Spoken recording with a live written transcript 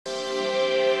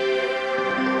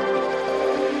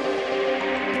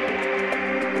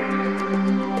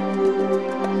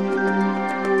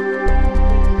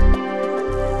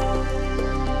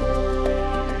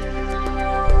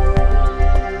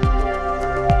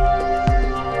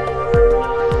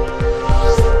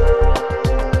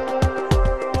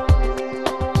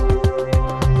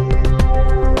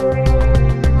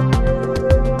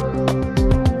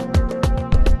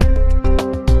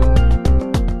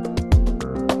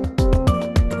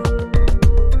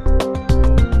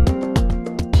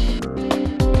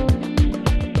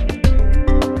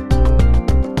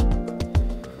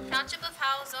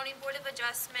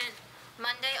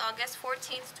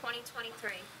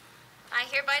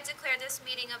hereby declare this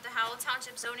meeting of the Howell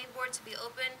Township Zoning Board to be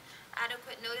open,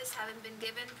 adequate notice having been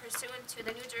given pursuant to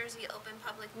the New Jersey Open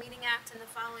Public Meeting Act in the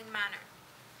following manner.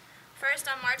 First,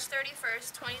 on March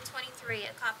 31st, 2023,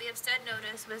 a copy of said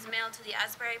notice was mailed to the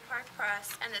Asbury Park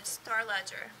Press and the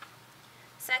Star-Ledger.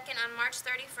 Second, on March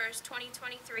 31st,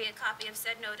 2023, a copy of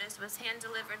said notice was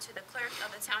hand-delivered to the clerk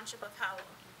of the Township of Howell.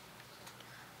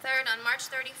 Third, on March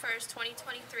 31st,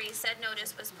 2023, said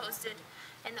notice was posted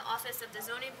in the office of the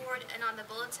Zoning Board and on the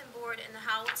Bulletin Board in the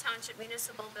Howell Township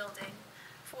Municipal Building,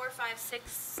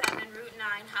 4567 Route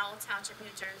 9, Howell Township,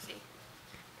 New Jersey.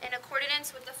 In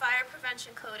accordance with the Fire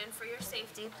Prevention Code and for your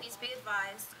safety, please be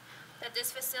advised that this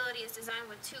facility is designed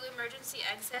with 2 emergency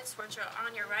exits, which are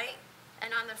on your right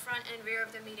and on the front and rear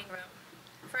of the meeting room.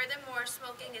 Furthermore,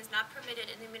 smoking is not permitted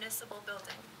in the municipal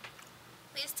building.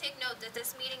 Please take note that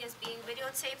this meeting is being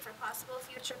videotaped for possible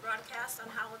future broadcast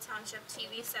on Howell Township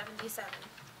TV 77.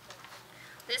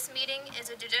 This meeting is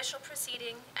a judicial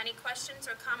proceeding. Any questions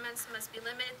or comments must be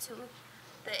limited to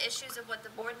the issues of what the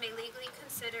board may legally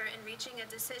consider in reaching a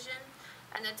decision,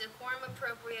 and the decorum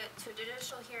appropriate to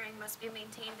judicial hearing must be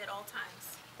maintained at all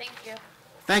times. Thank you.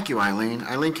 Thank you, Eileen.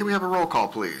 Eileen, can we have a roll call,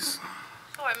 please?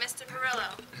 Sure. Mr. Barillo.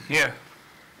 Here.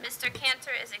 Mr.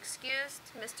 Cantor is excused.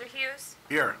 Mr. Hughes.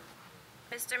 Here.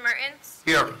 Mr. Mertens.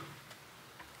 Here.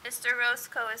 Mr.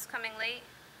 Roscoe is coming late.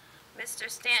 Mr.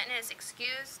 Stanton is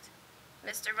excused.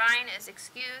 Mr. Ryan is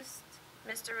excused.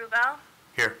 Mr. Rubel.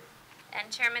 Here. And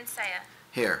Chairman Saya.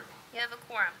 Here. You have a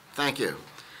quorum. Thank you.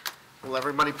 Will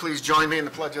everybody please join me in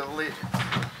the Pledge of Allegiance?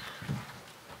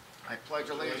 I pledge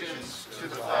allegiance to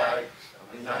the flag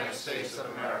of the United States of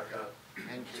America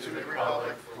and to the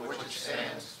republic for which it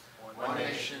stands, one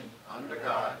nation, under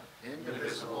God,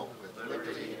 indivisible, with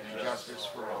liberty and justice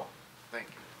for all. Thank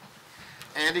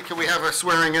you. Andy, can we have a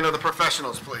swearing in of the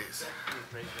professionals, please?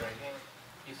 Please raise your right hand.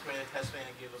 You swear the testimony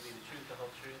you give will be the truth, the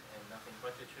whole truth, and nothing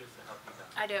but the truth to help you God.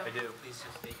 I do. I do. Please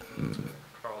just state your name.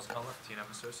 Charles Cunliffe, T&M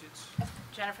Associates.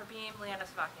 Jennifer Beam, Leanna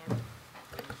Savakian.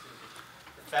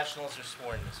 Professionals are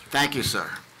sworn, Mr. Thank you, sir.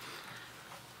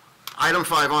 Item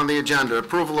 5 on the agenda,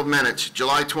 approval of minutes,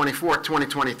 July 24th,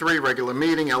 2023, regular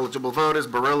meeting, eligible voters,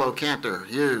 Barillo, Cantor,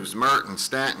 Hughes, Mertens,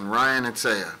 Stanton, Ryan, and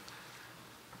Saya.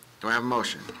 Do I have a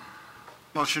motion?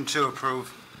 Motion to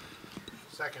approve.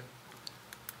 Second.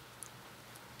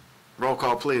 Roll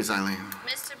call, please, Eileen.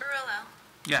 Mr. Barillo.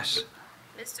 Yes.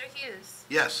 Mr. Hughes.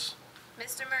 Yes.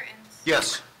 Mr. Mertens.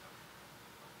 Yes.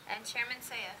 And Chairman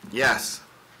Saya. Yes.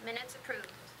 Minutes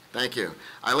approved. Thank you.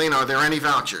 Eileen, are there any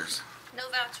vouchers? No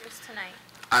vouchers tonight.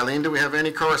 Eileen, do we have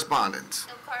any correspondence?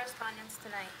 No correspondence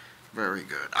tonight. Very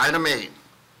good. Item 8,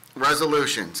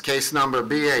 resolutions. Case number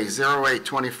BA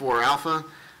 0824 Alpha,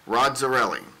 Rod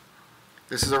Zarelli.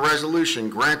 This is a resolution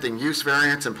granting use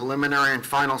variance and preliminary and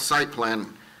final site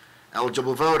plan.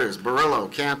 Eligible voters, Barillo,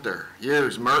 Cantor,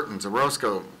 Hughes, Mertens,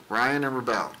 Orozco, Ryan, and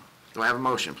Rubel. Do I have a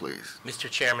motion, please? Mr.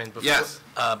 Chairman, before, Yes.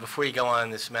 Before you go on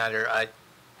this matter, at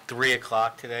 3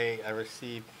 o'clock today,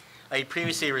 I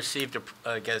previously received,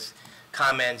 I guess,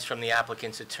 comments from the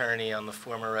applicant's attorney on the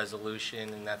former resolution,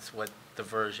 and that's what the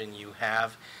version you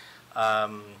have.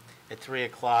 At 3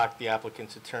 o'clock, the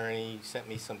applicant's attorney sent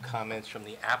me some comments from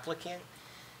the applicant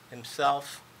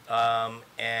himself,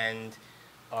 and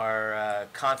our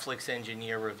conflicts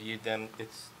engineer reviewed them.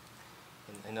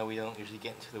 I know we don't usually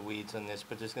get into the weeds on this,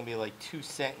 but there's going to be like 2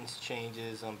 sentence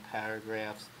changes on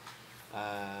paragraphs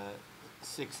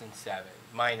 6 and 7,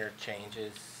 minor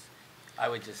changes. I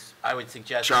would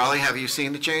suggest. Charlie, have you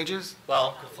seen the changes?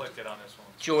 Well, Conflicted on this one.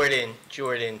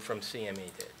 Jordan from CME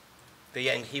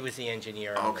did. He was the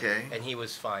engineer on Okay. it, and he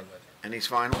was fine with it. And he's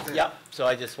fine with it? Yep. So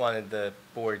I just wanted the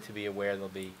board to be aware there'll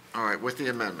be. All right, with the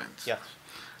amendments? Yes.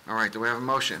 All right, do we have a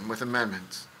motion with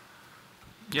amendments?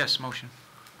 Yes, motion.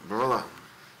 Barillo.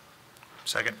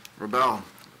 Second. Rubel.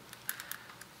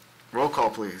 Roll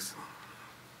call, please.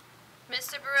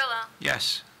 Mr. Barillo.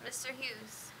 Yes. Mr.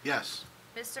 Hughes. Yes.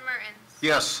 Mr. Mertens.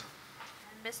 Yes.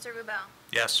 And Mr. Rubel.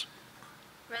 Yes.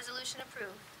 Resolution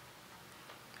approved.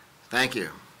 Thank you.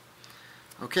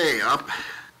 Okay, up,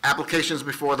 applications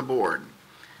before the board.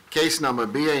 Case number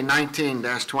BA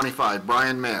 19-25,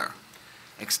 Brian Mayer.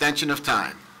 Extension of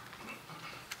time.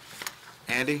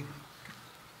 Andy,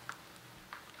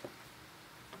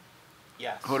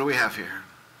 Yes. who do we have here?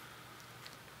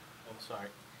 I'm sorry.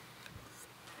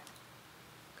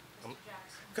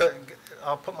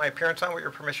 I'll put my appearance on with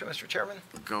your permission, Mr. Chairman.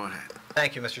 Go ahead.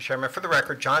 Thank you, Mr. Chairman. For the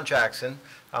record, John Jackson.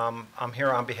 I'm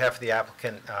here on behalf of the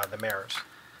applicant, the Mayers.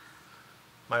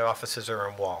 My offices are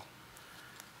in Wall.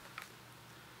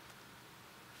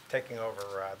 Taking over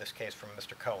this case from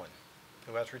Mr. Cohen,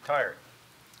 who has retired.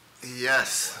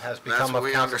 Yes, Has that's become what of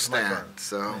we counsel to my understand,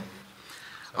 firm.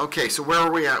 so. Okay, so where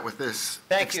are we at with this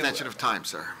Thank you. extension of time,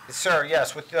 sir? Sir,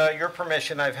 yes, with your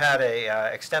permission, I've had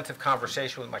a extensive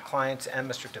conversation with my clients and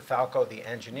Mr. DeFalco, the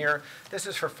engineer. This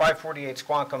is for 548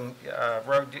 Squonkam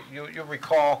Road. You'll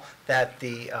recall that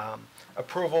the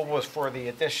approval was for the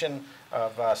addition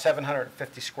of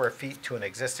 750 square feet to an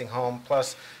existing home,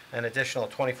 plus an additional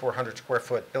 2,400 square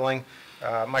foot building.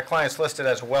 My client's listed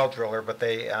as a well driller, but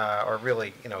they are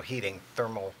really, heating,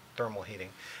 thermal heating.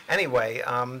 Anyway,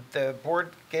 the board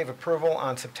gave approval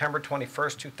on September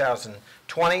 21st,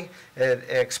 2020. It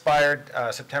expired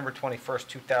September 21st,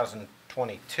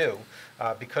 2022.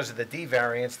 Because of the D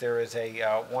variance, there is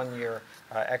a one-year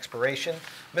expiration.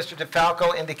 Mr.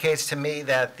 DeFalco indicates to me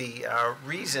that the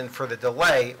reason for the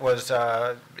delay was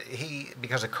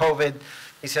because of COVID.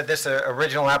 He said this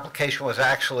original application was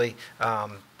actually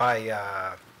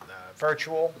by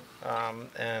virtual,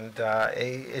 and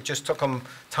it just took him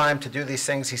time to do these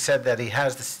things. He said that he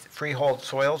has the freehold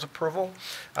soils approval.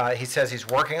 He says he's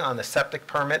working on the septic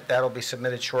permit. That'll be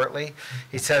submitted shortly.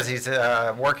 He says he's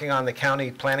working on the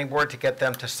county planning board to get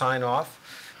them to sign off.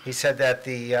 He said that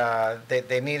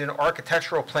they need an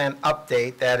architectural plan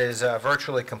update that is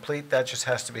virtually complete. That just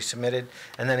has to be submitted,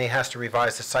 and then he has to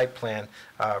revise the site plan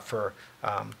for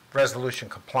resolution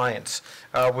compliance.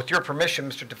 With your permission,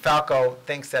 Mr. DeFalco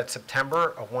thinks that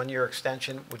September, a one-year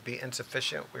extension, would be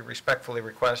insufficient. We respectfully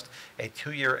request a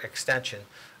two-year extension.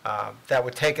 That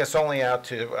would take us only out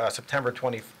to September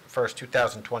 21st,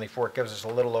 2024. It gives us a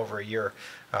little over a year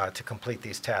to complete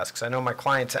these tasks. I know my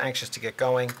client's anxious to get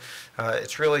going.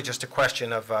 It's really just a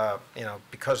question of,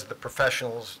 because of the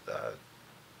professionals,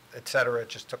 et cetera, it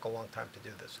just took a long time to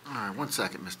do this. All right, 1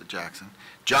 second, Mr. Jackson.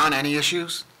 John, any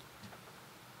issues?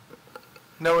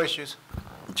 No issues.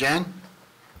 Jen?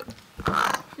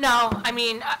 No,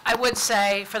 I would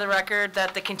say, for the record,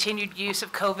 that the continued use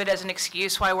of COVID as an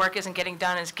excuse why work isn't getting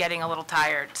done is getting a little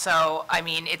tired. So,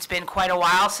 it's been quite a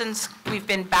while since we've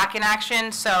been back in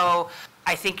action, so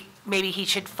I think maybe he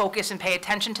should focus and pay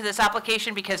attention to this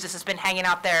application because this has been hanging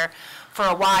out there for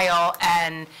a while,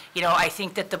 and, I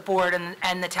think that the board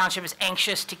and the township is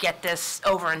anxious to get this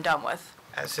over and done with.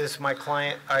 As is my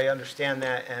client, I understand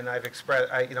that, and I've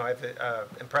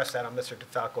impressed that on Mr.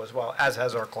 DeFalco as well, as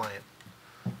has our client.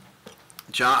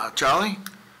 Charlie?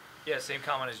 Yeah, same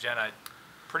comment as Jen. I'm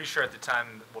pretty sure at the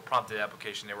time what prompted the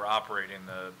application, they were operating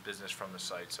the business from the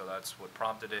site, so that's what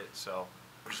prompted it. So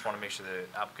we just want to make sure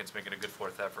the applicant's making a good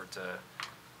fourth effort to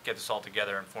get this all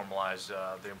together and formalize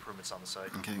the improvements on the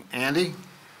site. Okay. Andy?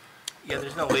 Yeah,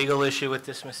 there's no legal issue with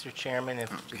this, Mr. Chairman.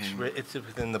 Okay. It's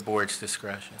within the board's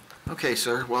discretion. Okay,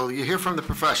 sir. Well, you hear from the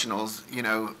professionals,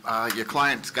 your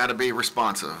client's got to be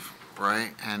responsive,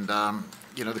 right? And,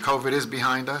 the COVID is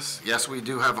behind us. Yes, we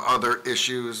do have other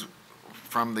issues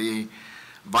from the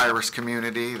virus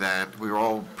community that we're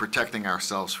all protecting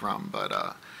ourselves from, but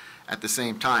at the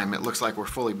same time, it looks like we're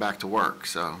fully back to work,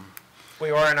 so. We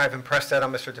are, and I've impressed that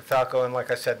on Mr. DeFalco, and like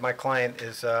I said, my client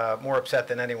is more upset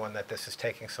than anyone that this is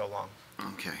taking so long.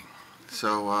 Okay.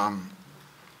 So,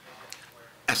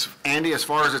 Andy, as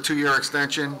far as a two-year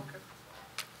extension,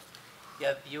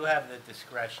 Yeah, you have the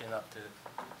discretion up to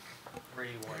 3-1.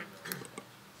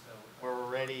 So we're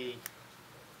already,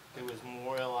 it was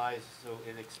memorialized, so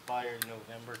it expired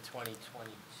November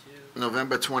 2022.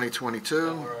 November 2022.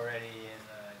 So we're already in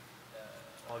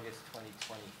August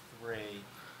 2023.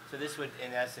 So this would,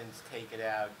 in essence, take it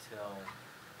out till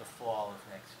the fall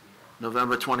of next year.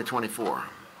 November 2024.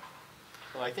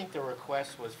 Well, I think the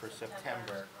request was for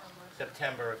September of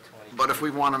 2020. But if we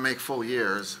want to make full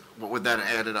years, what would that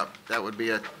add it up? That would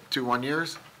be at 2 1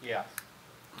 years? Yeah.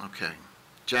 Okay.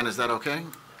 Jen, is that okay?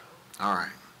 All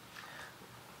right.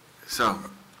 So,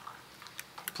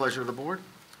 pleasure of the board?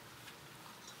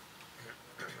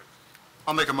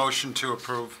 I'll make a motion to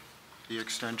approve the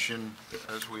extension,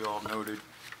 as we all noted.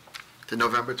 To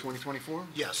November 2024?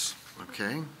 Yes.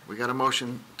 Okay. We got a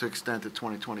motion to extend to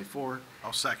 2024.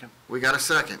 I'll second. We got a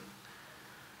second.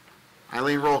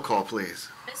 Eileen, roll call, please.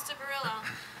 Mr. Barillo?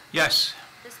 Yes.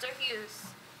 Mr. Hughes?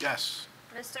 Yes.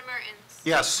 Mr. Mertens?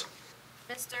 Yes.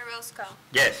 Mr. Roscoe?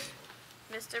 Yes.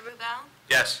 Mr. Rubel?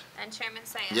 Yes. And Chairman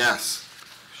Sayah? Yes.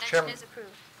 Extension Chairman. is approved.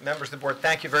 Members of the board,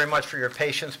 thank you very much for your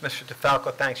patience. Mr.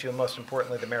 DeFalco thanks you, and most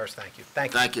importantly, the mayors thank you.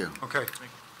 Thank you. Thank you. Okay.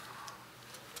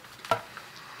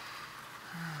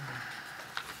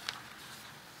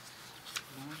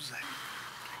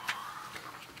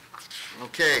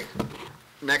 Okay,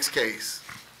 next case.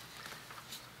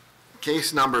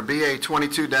 Case number BA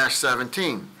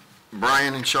 22-17.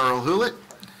 Brian and Cheryl Hewlett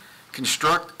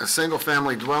construct a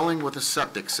single-family dwelling with a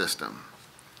septic system.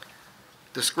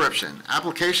 Description: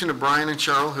 application of Brian and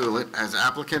Cheryl Hewlett as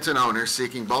applicants and owners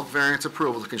seeking bulk variance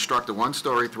approval to construct a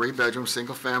one-story, three-bedroom,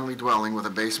 single-family dwelling with a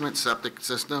basement, septic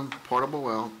system, potable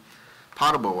well,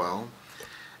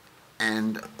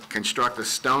 and construct a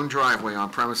stone driveway on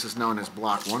premises known as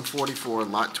Block 144,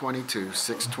 Lot 22,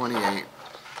 628,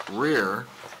 rear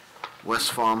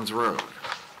West Farms Road.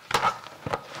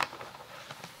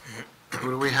 Who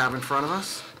do we have in front of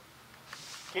us?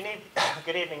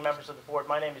 Good evening, members of the board.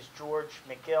 My name is George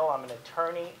McGill. I'm an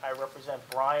attorney. I represent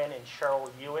Brian and Cheryl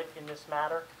Hewitt in this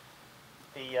matter.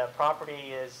 The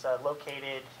property is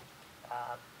located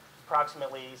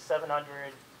approximately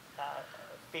 700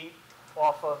 feet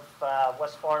off of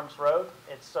West Farms Road.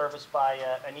 It's serviced by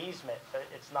an easement.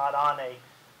 It's not on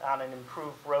an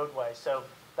improved roadway. So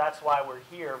that's why we're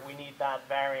here. We need that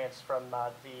variance from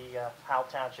the Howell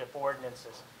Township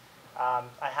ordinances. I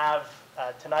have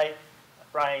tonight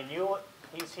Brian Hewlett,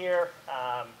 he's here.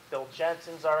 Bill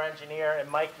Jensen's our engineer, and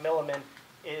Mike Milliman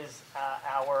is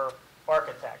our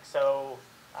architect. So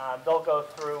they'll go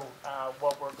through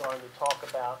what we're going to talk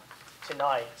about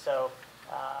tonight. So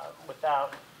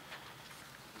without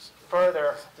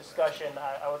further discussion,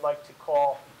 I would like to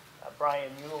call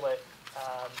Brian Hewlett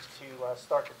to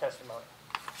start the testimony.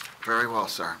 Very well,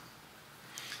 sir.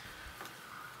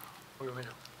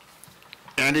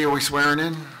 Andy, are we swearing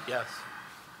in? Yes.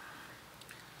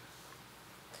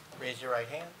 Raise your right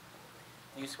hand.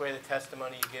 You swear the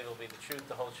testimony you give will be the truth,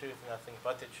 the whole truth, and nothing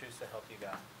but the truth to help you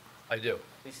God. I do.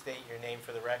 Please state your name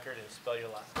for the record and spell your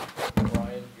last name.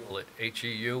 Brian Hewlett,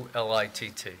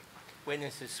 H-E-U-L-I-T-T.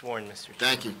 Witness is sworn, Mr. Chairman.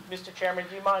 Thank you. Mr. Chairman,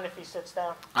 do you mind if he sits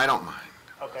down? I don't mind.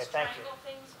 Okay, thank you. Triangle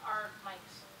things are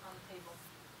mics on the table.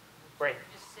 Great,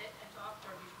 Just sit and talk,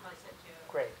 or do you want to sit too?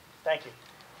 great, thank you.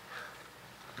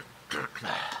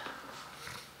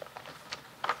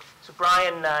 So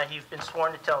Brian, you've been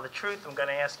sworn to tell the truth. I'm going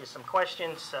to ask you some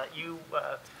questions. You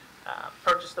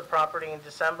purchased the property in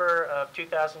December of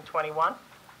 2021?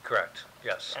 Correct,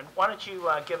 yes. And why don't you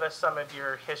give us some of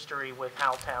your history with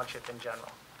Howell Township in general?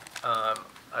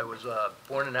 I was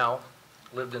born in Howell,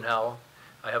 lived in Howell.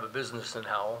 I have a business in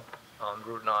Howell on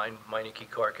Route 9, Meineke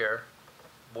Car Care,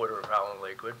 border of Howell and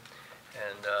Lakewood.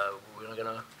 And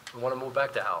we want to move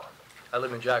back to Howell. I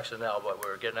live in Jackson now, but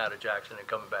we're getting out of Jackson and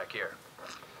coming back here.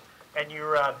 And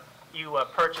you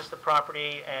purchased the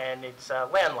property, and it's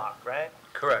landlocked, right?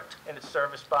 Correct, And it's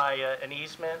serviced by an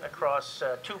easement across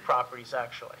two properties,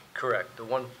 actually. correct.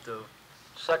 The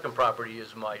second property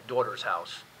is my daughter's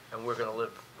house, and we're going to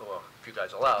live, well, if you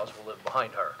guys allow us, we'll live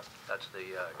behind her. That's the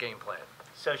game plan.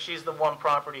 So she's the one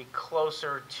property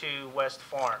closer to West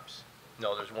Farms.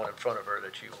 No, there's one in front of her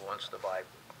that she wants to buy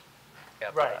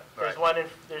after Right. that.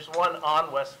 There's one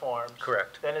on West Farms.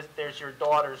 Correct. Then there's your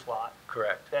daughter's lot.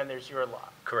 Correct, Then there's your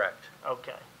lot. correct.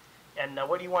 Okay. And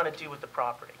what do you want to do with the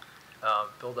property?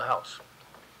 Build a house.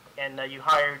 And you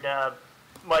hired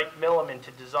Mike Milliman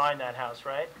to design that house,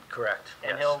 right? Correct,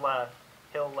 And yes.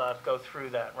 he'll go through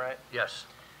that, right? Yes,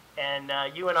 And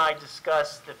you and I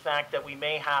discussed the fact that we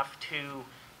may have to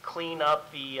clean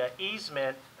up the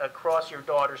easement across your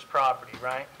daughter's property,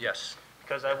 right? yes,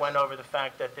 Because I went over the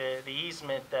fact that the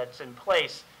easement that's in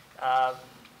place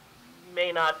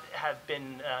may not have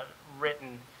been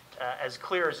written as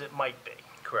clear as it might be.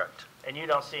 correct. And you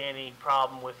don't see any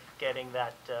problem with getting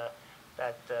that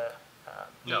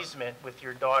No. easement with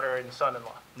your daughter and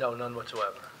son-in-law? No, none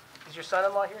whatsoever. Is your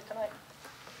son-in-law here tonight?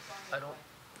 I don't,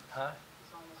 huh?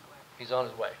 He's on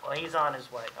his way. Well, he's on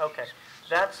his way. Okay.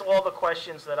 That's all the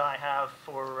questions that I have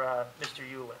for Mr.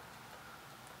 Hewlett.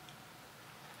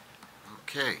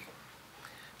 Okay.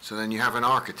 So then you have an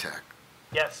architect.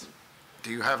 Yes,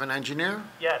 Do you have an engineer?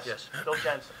 yes. Yes. Bill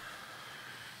Jensen.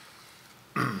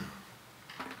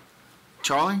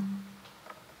 Charlie?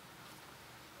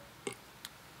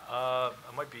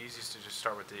 It might be easiest to just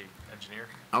start with the engineer.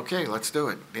 Okay, let's do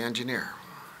it. The engineer.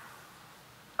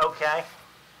 Okay.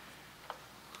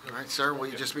 All right, sir, will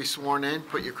you just be sworn in?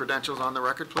 Put your credentials on the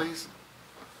record, please.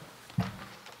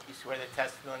 You swear the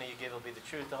testimony you give will be the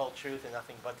truth, the whole truth, and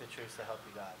nothing but the truth to help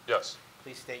you God. Yes,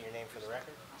 Please state your name for the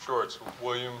record. sure. It's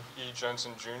William E.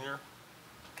 Jensen, Jr.,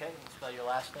 Okay, and spell your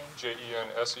last name. Jensen.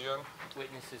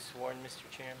 Witness is sworn, Mr.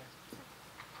 Chairman.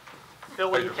 Bill,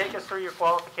 will you take us through your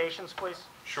qualifications, please?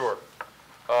 Sure.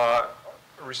 I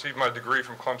received my degree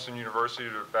from Clemson University,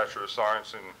 a Bachelor of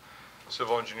Science in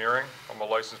Civil Engineering. I'm a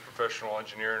licensed professional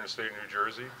engineer in the state of New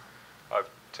Jersey. I've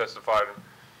testified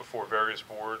before various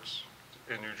boards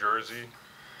in New Jersey.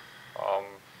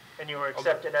 And you were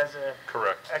accepted as an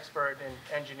Correct. expert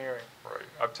in engineering. Right.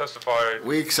 I've testified.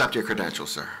 We accept your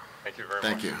credentials, sir. Thank you very much.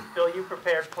 Thank you. Bill, you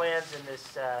prepared plans in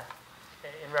this,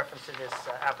 in reference to this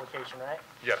application, right?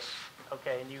 Yes.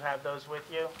 Okay, and you have those with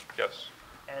you? Yes,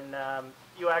 And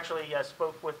you actually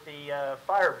spoke with the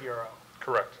Fire Bureau,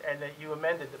 correct, and that you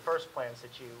amended the first plans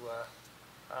that you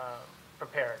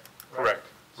prepared, right? correct.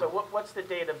 So what's the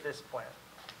date of this plan?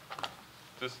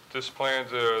 This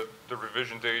plan's, the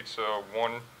revision date's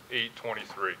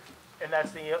 1/8/23. And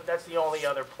that's the only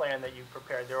other plan that you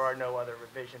prepared? There are no other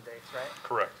revision dates, right?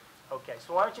 Correct. Okay,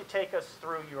 so why don't you take us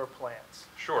through your plans?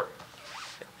 Sure.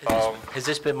 Has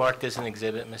this been marked as an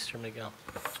exhibit, Mr. Miguel?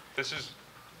 This is,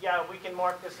 Yeah, we can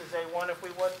mark this as A1 if we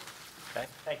would. Okay.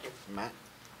 Thank you. Matt?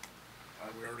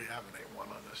 We already have an A1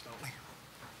 on this, don't we?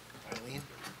 Eileen?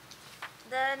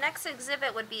 The next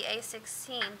exhibit would be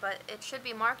A16, but it should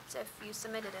be marked if you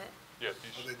submitted it. yeah, Oh,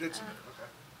 these, they did submit, okay.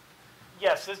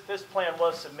 Yes, this plan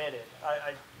was submitted.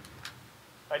 I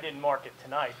didn't mark it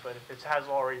tonight, but if it has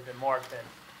already been marked, then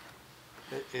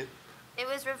It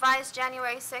was revised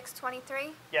January 6,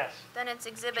 23, yes. then it's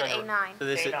exhibit January. A9. So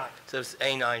this is, A9. so it's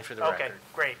A9 for the Okay, record.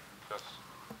 great. yes.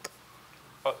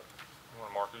 You want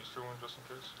to mark these two in just in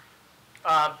case?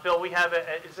 Bill, we have,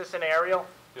 is this an aerial?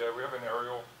 Yeah, we have an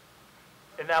aerial.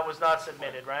 And that was not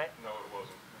submitted, right? No, it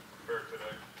wasn't. We prepared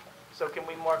today. So can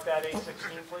we mark that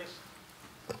A16, please?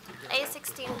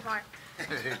 A16 is marked. Was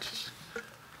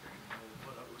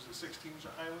it 16,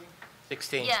 Eileen?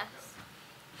 16. Yes.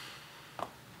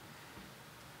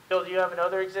 Bill, do you have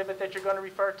another exhibit that you're going to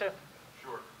refer to?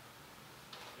 Sure.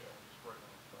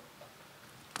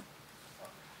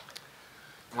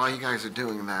 While you guys are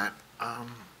doing that, a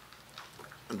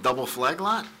double flag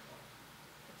lot?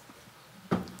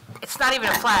 It's not even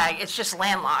a flag, it's just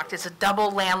landlocked. It's a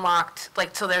double landlocked,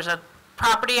 like, so there's a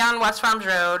property on West Farms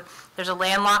Road, there's a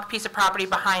landlocked piece of property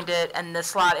behind it, and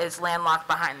this lot is landlocked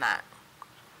behind that.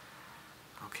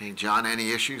 Okay, John,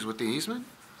 any issues with the easement?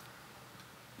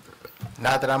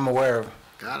 Not that I'm aware of.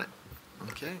 Got it.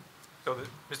 Okay. So,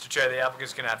 Mr. Chair, the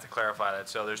applicant's going to have to clarify that.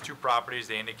 So there's two properties.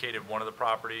 They indicated one of the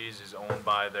properties is owned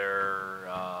by their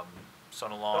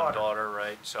son-in-law and daughter,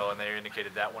 right? So, and they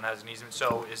indicated that one has an easement.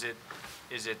 So is it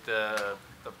the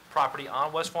property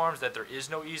on West Farms that there is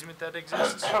no easement that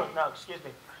exists? No, excuse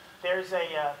me. There's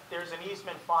an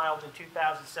easement filed in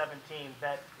 2017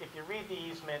 that, if you read the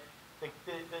easement, the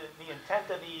intent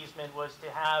of the easement was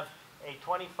to have a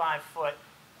 25-foot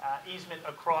easement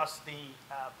across the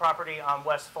property on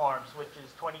West Farms, which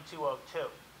is 2202.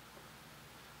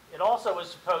 It also was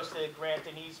supposed to grant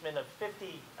an easement of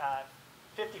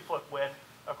 50-foot width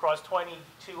across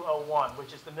 2201,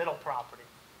 which is the middle property.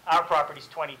 Our property's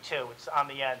 22, it's on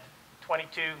the end,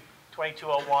 22,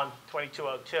 2201,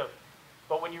 2202.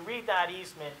 But when you read that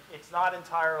easement, it's not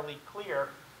entirely clear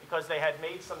because they had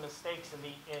made some mistakes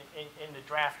in the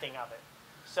drafting of it.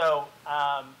 So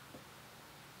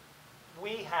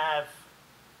we have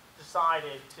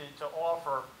decided to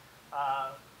offer,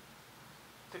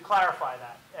 to clarify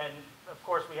that. And of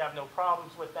course, we have no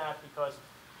problems with that because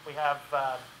we have,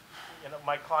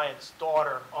 my client's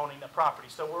daughter owning the property.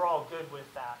 So we're all good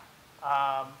with that.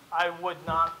 I would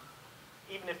not,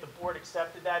 even if the board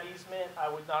accepted that easement, I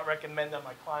would not recommend that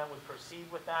my client would proceed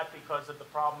with that because of the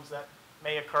problems that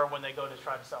may occur when they go to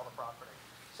try to sell the property.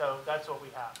 So that's what we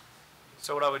have.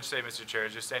 So what I would say, Mr. Chair,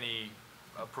 is just any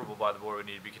approval by the board would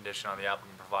need to be conditioned on the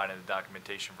applicant providing the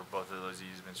documentation for both of those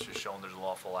easements, just showing there's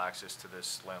lawful access to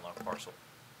this landlocked parcel.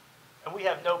 And we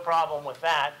have no problem with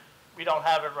that. We don't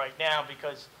have it right now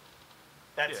because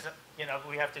that's,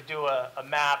 we have to do a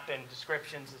map and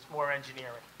descriptions. It's more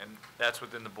engineering. And that's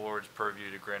within the board's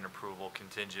purview to grant approval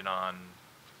contingent on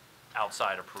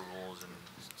outside approvals and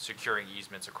securing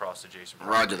easements across adjacent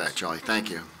properties. Roger that, Charlie. Thank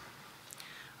you.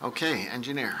 Okay,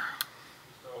 engineer.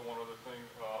 One other thing,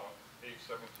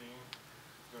 A17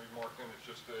 is going to be marked in, it's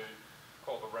just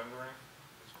called a rendering.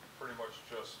 It's pretty much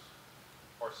just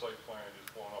our site plan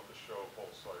just blown up to show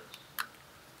both sites.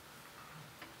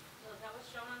 So is that what's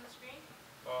shown on the screen?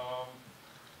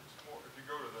 It's more, if you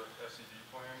go to the SED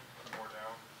plan, more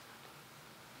down,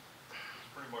 it's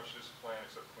pretty much this plan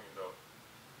except cleaned up.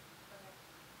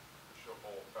 To show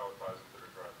both how it ties into the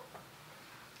driveway.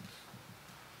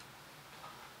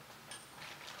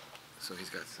 So he's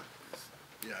got,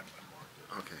 Yeah, I marked it.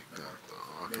 okay, I good. marked it.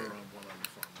 Okay, Mirror on one on the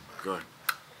front and the back. good.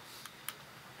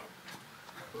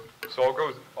 So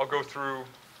I'll go through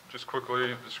just quickly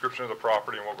the description of the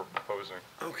property and what we're proposing.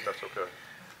 Okay. If that's okay.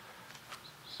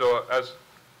 So as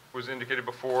was indicated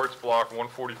before, it's block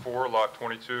 144, lot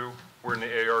 22. We're in the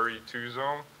ARE2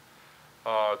 zone.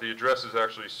 The address is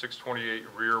actually 628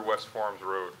 Rear West Farms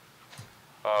Road.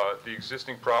 The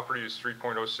existing property is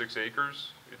 3.06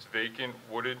 acres. It's vacant,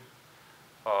 wooded,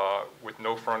 with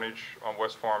no frontage on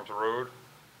West Farms Road.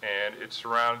 And it's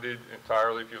surrounded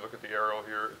entirely, if you look at the aerial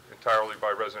here, entirely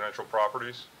by residential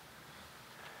properties.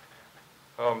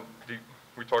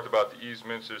 We talked about the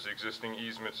easements. There's existing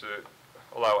easements that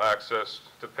allow access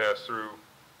to pass through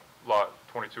lot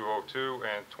 2202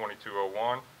 and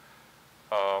 2201.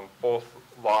 Both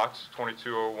lots,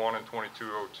 2201 and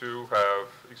 2202, have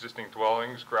existing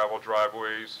dwellings, gravel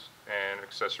driveways, and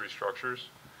accessory structures.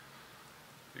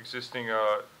 Existing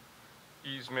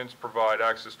easements provide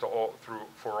access to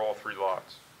for all three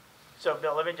lots. So,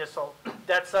 Bill, let me just,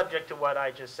 that's subject to what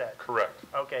I just said. Correct.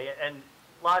 Okay, and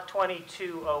lot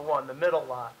 2201, the middle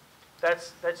lot,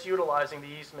 that's utilizing the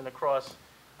easement across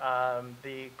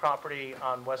the property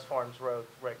on West Farms Road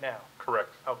right now?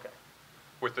 Correct. Okay,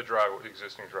 With the driveway, the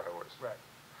existing driveways. right.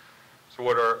 So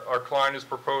what our client is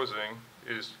proposing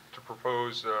is to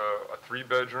propose a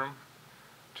 3-bedroom,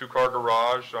 2-car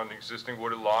garage on the existing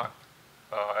wooded lot,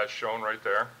 as shown right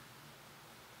there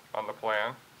on the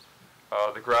plan.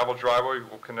 The gravel driveway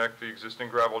will connect the existing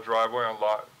gravel driveway on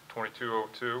lot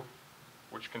 2202,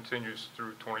 which continues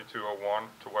through 2201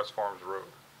 to West Farms Road.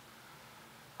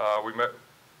 We met,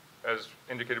 as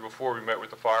indicated before, we met with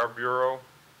the Fire Bureau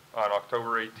on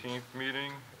October 18th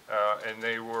meeting, and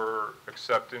they were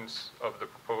acceptance of the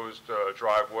proposed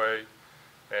driveway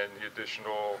and the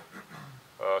additional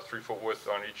 3-foot width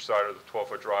on each side of the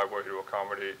 12-foot driveway to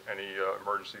accommodate any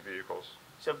emergency vehicles.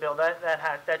 So, Bill,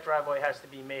 that driveway has to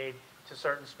be made to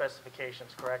certain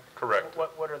specifications, correct? Correct.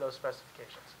 What are those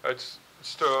specifications? It's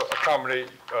to accommodate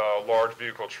large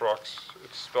vehicle trucks.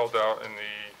 It's spelled out in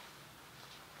the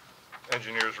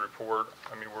engineer's report.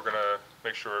 I mean, we're going to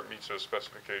make sure it meets those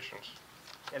specifications.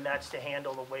 And that's to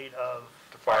handle the weight of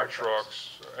The fire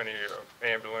trucks, any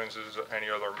ambulances, any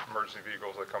other emergency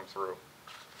vehicles that come through.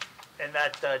 And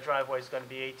that driveway is going to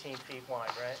be 18 feet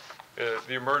wide, right?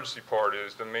 The emergency part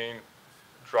is the main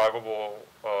drivable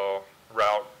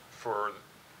route for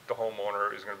the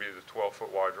homeowner is going to be the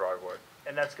 12-foot wide driveway.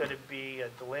 And that's going to be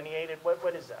delineated?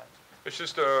 What is that? It's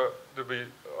just there'll be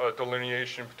a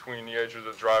delineation between the edge of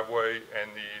the driveway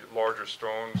and the larger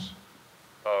stones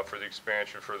for the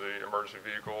expansion for the emergency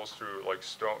vehicles through like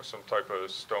stone, some type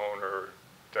of stone or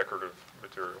decorative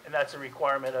material. And that's a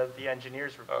requirement of the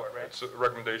engineer's report, right? It's a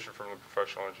recommendation from the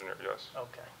professional engineer, yes.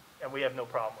 Okay. And we have no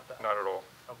problem with that? Not at all.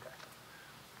 Okay.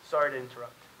 Sorry to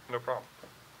interrupt. No problem.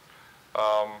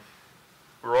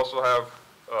 We also have,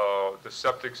 the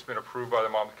septic's been approved by the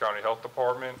Monmouth County Health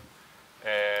Department,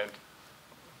 and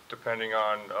depending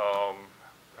on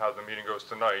how the meeting goes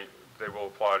tonight, they will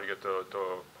apply to get the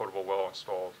potable well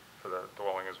installed for that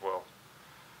dwelling as well.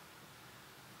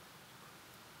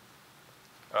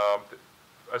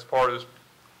 As part of this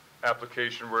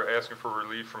application, we're asking for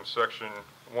relief from section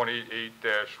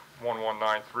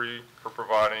 188-1193 for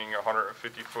providing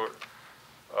 150-foot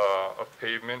of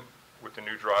pavement with the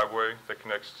new driveway that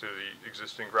connects to the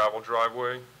existing gravel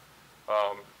driveway.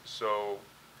 So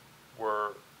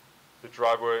where the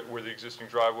existing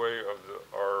driveway of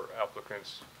our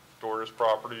applicant's daughter's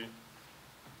property,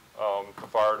 the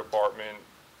fire department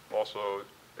also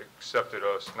accepted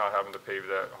us not having to pave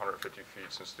that 150 feet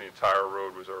since the entire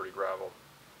road was already gravel,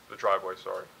 the driveway,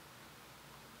 sorry.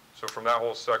 So from that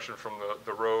whole section from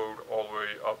the road all the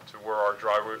way up to where our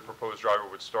proposed driveway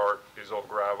would start is all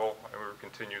gravel, and we would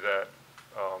continue that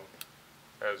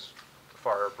as the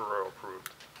Fire Bureau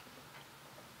approved.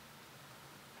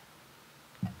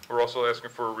 We're also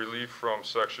asking for relief from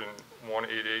section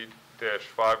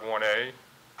 188-51A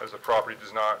as the property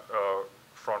does not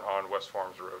front on West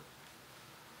Farms Road.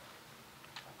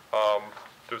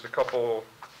 There's a couple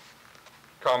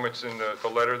comments in the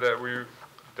letter that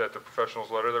the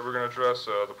professional's letter that we're going to address.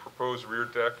 The proposed rear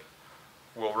deck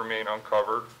will remain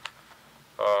uncovered.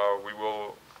 We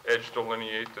will edge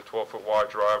delineate the 12-foot wide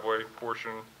driveway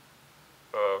portion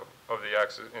of the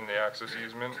access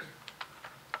easement.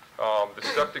 The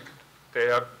septic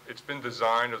it's been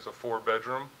designed as a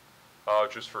 4-bedroom,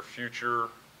 just for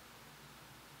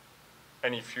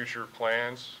any future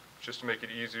plans, just to make it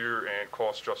easier and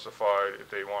cost justified if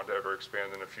they want to ever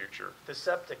expand in the future. The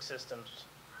septic system's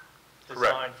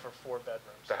Correct. designed for 4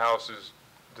 bedrooms. The house is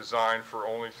designed for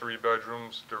only 3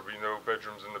 bedrooms. There will be no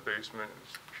bedrooms in the basement.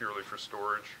 It's purely for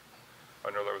storage. I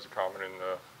know that was a comment in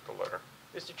the letter.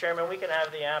 Mr. Chairman, we can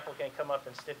have the applicant come up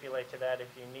and stipulate to that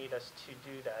if you need us to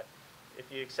do that.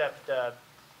 If you accept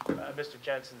Mr.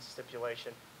 Jensen's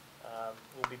stipulation,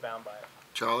 we'll be bound by it.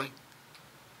 Charlie?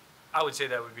 I would say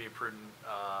that would be prudent,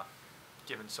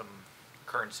 given some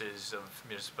occurrences of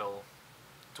municipal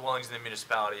dwellings in the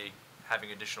municipality having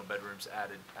additional bedrooms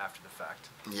added after the fact.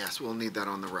 Yes, we'll need that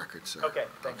on the record, sir. Okay,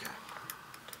 thank you.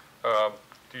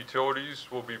 The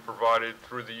utilities will be provided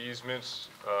through the easements.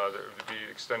 There would be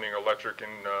extending electric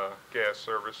and gas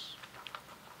service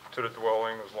to the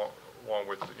dwelling along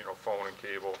with phone and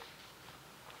cable.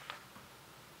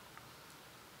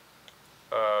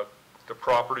 The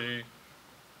property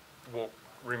will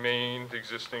remain the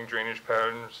existing drainage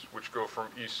patterns, which go from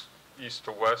east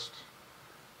to west,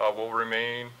 will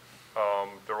remain.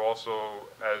 There are also,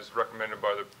 as recommended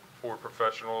by the board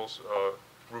professionals,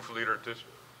 roof leader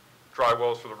dry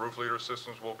wells for the roof leader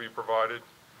systems will be provided.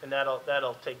 And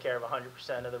that'll take care of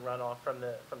 100% of the runoff from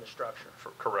the structure?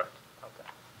 Correct. Okay.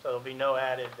 So there'll be no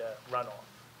added runoff?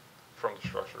 From the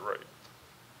structure, right.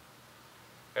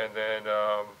 And then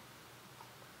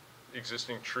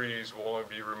existing trees will only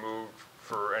be removed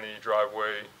for any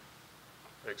driveway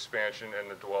expansion and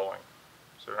the dwelling.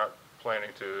 So they're not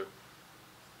planning to,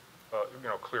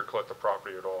 clear cut the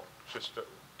property at all, just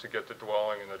to get the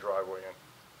dwelling and the driveway in.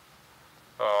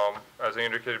 As I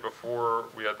indicated before,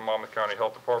 we had the Monmouth County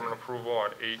Health Department approval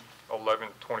on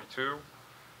 8/11/22.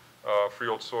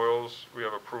 Freehold Soils, we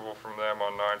have approval from them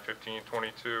on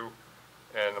 9/15/22.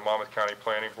 And the Monmouth County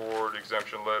Planning Board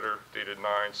exemption letter dated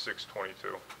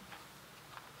 9/6/22.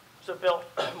 So Bill,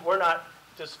 we're not,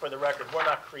 just for the record, we're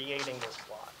not creating this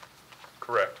lot?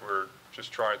 Correct. We're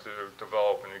just trying to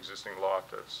develop an existing lot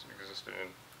that's existed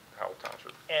in Howell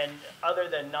Township. And other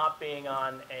than not being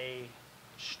on a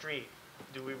street,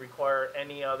 do we require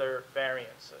any other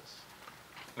variances?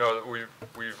 No,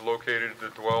 we've located the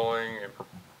dwelling and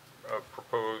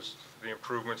proposed the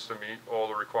improvements to meet all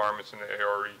the requirements in the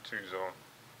ARE2 zone.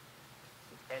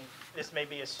 And this may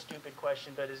be a stupid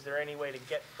question, but is there any way to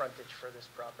get frontage for this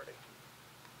property?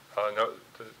 No,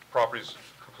 the property is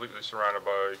completely surrounded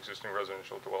by existing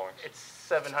residential dwellings. It's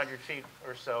 700 feet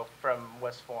or so from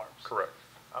West Farms? Correct.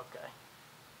 Okay.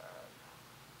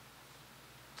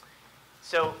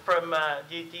 So from,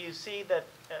 do you see that,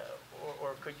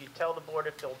 or could you tell the board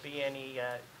if there'll be any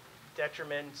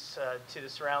detriments to the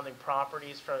surrounding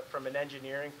properties from an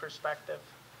engineering perspective?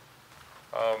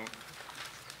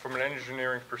 From an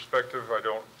engineering perspective, I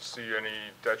don't see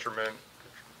any detriment.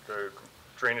 The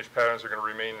drainage patterns are going to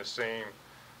remain the same.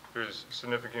 There's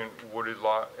significant wooded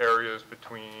lot areas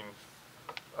between,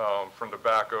 from the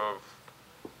back of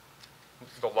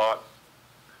the lot.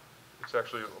 It's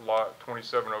actually lot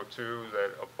 2702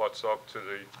 that abuts up to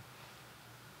the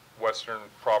western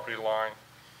property line.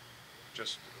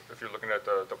 Just if you're looking at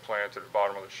the plan to the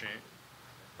bottom of the sheet.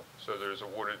 So there's a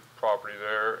wooded property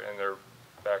there, and their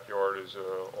backyard is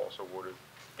also wooded.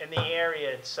 And the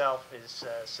area itself is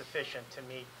sufficient to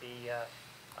meet the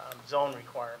zone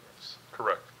requirements?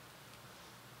 Correct.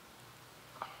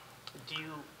 Do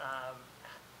you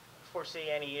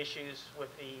foresee any issues with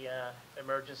the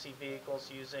emergency vehicles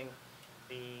using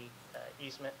the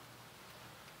easement?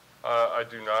 I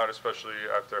do not, especially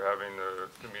after having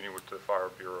the meeting with the Fire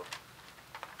Bureau.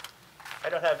 I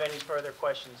don't have any further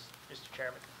questions, Mr.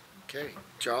 Chairman. Okay,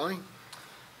 Charlie?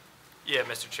 Yeah,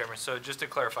 Mr. Chairman, so just to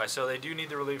clarify, so they do need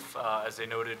the relief, as they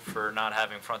noted, for not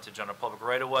having frontage on a public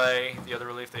right-of-way. The other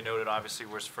relief they noted, obviously,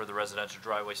 was for the residential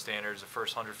driveway standards. The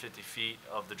first 150 feet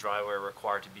of the driveway are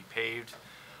required to be paved.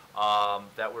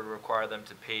 That would require them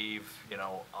to pave,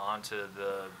 onto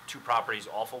the two properties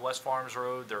off of West Farms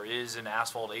Road. There is an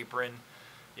asphalt apron,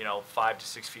 5 to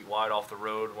 6 feet wide off the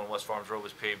road when West Farms Road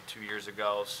was paved 2 years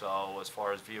ago. So as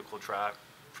far as vehicle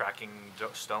tracking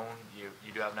stone,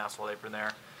 you do have an asphalt apron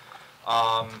there.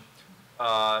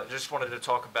 Just wanted to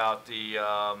talk about the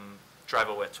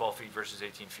driveway width, 12 feet versus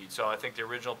 18 feet. So I think the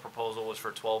original proposal was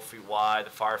for 12 feet wide. The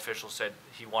fire official said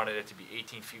he wanted it to be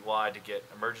 18 feet wide to get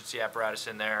emergency apparatus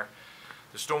in there.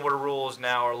 The stormwater rules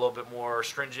now are a little bit more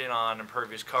stringent on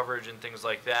impervious coverage and things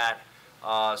like that.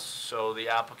 So the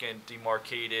applicant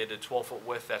demarcated a 12-foot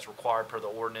width that's required per the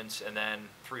ordinance, and then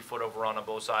 3-foot overrun on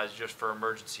both sides just for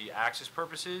emergency access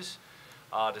purposes,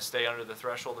 to stay under the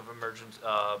threshold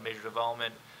of major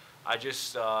development. I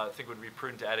just think it would be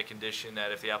prudent to add a condition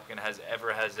that if the applicant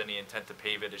ever has any intent to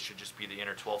pave it, it should just be the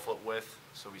inner 12-foot width,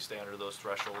 so we stay under those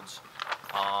thresholds.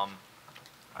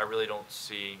 I really don't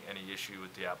see any issue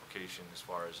with the application as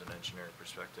far as an engineering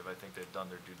perspective. I think they've done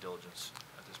their due diligence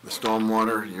at this The point.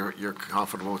 stormwater, you're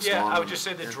comfortable with stormwater? Yeah, I would just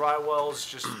say the dry wells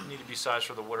just need to be sized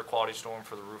for the water quality storm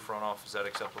for the roof runoff. Is that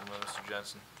acceptable, Mr.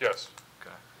 Jensen? Yes.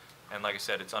 Okay. And like I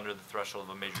said, it's under the threshold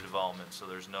of a major development, so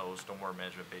there's no stormwater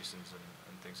management basins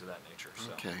and things of that nature,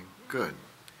 so. Okay, good.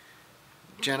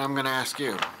 Jen, I'm going to ask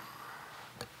you.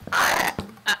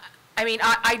 I mean,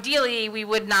 ideally, we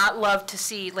would not love to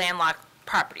see landlocked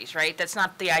properties, right? That's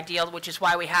not the ideal, which is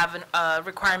why we have a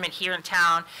requirement here in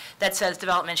town that says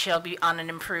development shall be on an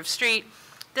improved street.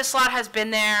 This lot has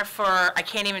been there for, I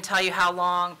can't even tell you how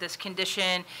long. This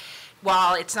condition,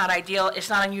 while it's not ideal, it's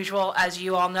not unusual. As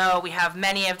you all know, we have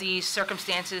many of these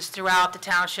circumstances throughout the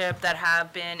township that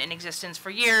have been in existence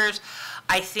for years.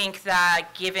 I think that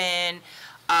given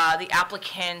the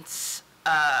applicant's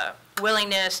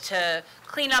willingness to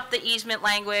clean up the easement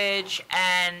language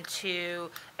and to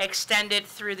extend it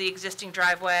through the existing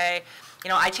driveway. You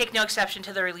know, I take no exception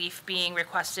to the relief being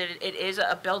requested. It is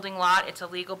a building lot. It's a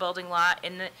legal building lot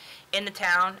in the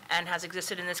town and has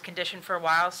existed in this condition for a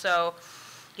while. So,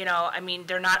 you know, I mean,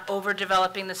 they're not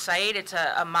overdeveloping the site. It's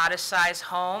a modest-sized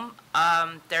home.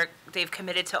 They've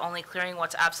committed to only clearing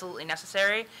what's absolutely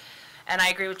necessary. And I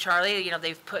agree with Charlie. You know,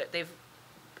 they've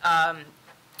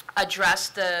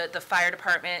addressed the fire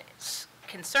department's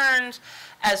concerns,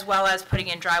 as well as putting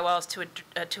in dry wells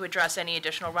to address any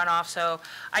additional runoff. So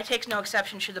I take no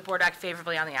exception should the board act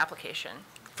favorably on the application.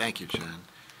 Thank you, Jen.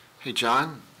 Hey,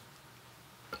 John,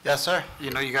 Yes, sir.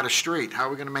 you know you got a street. How are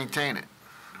we going to maintain it?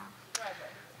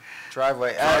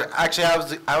 Driveway.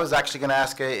 Actually, I was actually going to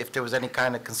ask if there was any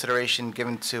kind of consideration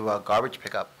given to garbage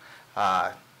pickup,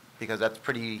 because that's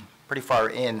pretty far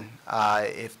in.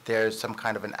 If there's some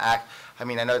kind of an act, I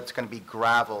mean, I know it's going to be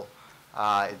gravel.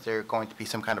 Is there going to be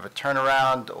some kind of a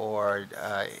turnaround, or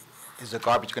is the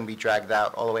garbage going to be dragged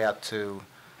out all the way out to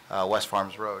West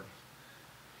Farms Road?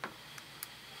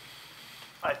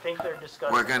 I think they're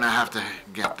discussing. We're going to have to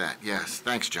get that, yes.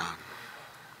 Thanks, John.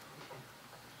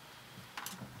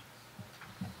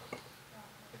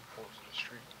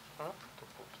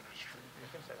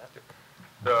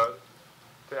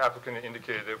 The applicant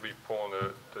indicated they'll be pulling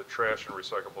the trash and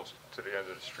recyclables to the end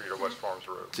of the street of West Farms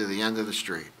Road. To the end of the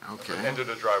street, okay. End of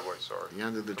the driveway, sorry. The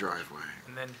end of the driveway.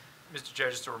 And then, Mr. Chair,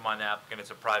 just to remind the applicant,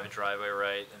 it's a private driveway,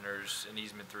 right? And there's an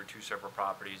easement through two separate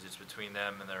properties. It's between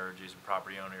them and their adjacent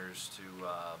property owners to,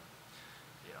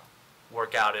 you know,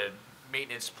 work out a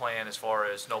maintenance plan as far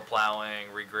as snow plowing,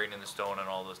 regrading the stone, and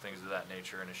all those things of that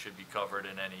nature. And it should be covered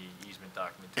in any easement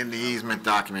documentation. In the easement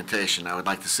documentation, I would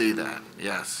like to see that,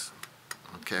 yes.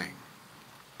 Okay.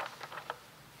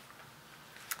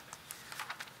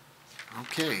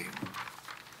 Okay.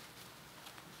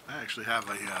 I actually have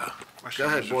a question. Go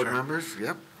ahead, Mr. board Chair. members,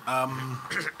 yep.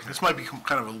 This might be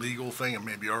kind of a legal thing, and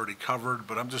maybe already covered,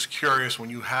 but I'm just curious, when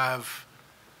you have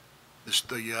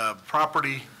the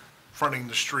property fronting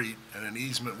the street and an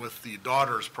easement with the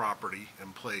daughter's property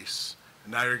in place,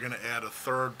 and now you're going to add a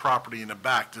third property in the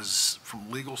back, from a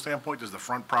legal standpoint, does the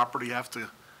front property have to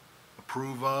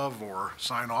approve of or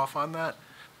sign off on that?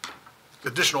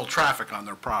 Additional traffic on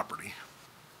their property.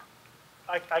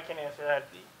 I can answer that.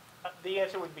 The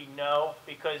answer would be no,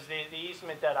 because the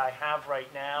easement that I have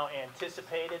right now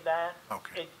anticipated that.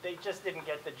 Okay. They just didn't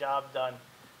get the job done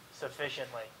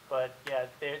sufficiently. But yeah,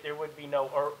 there would be no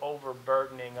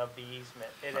overburdening of the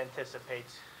easement. It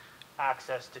anticipates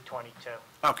access to 22.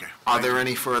 Okay. Are there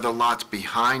any further lots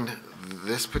behind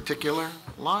this particular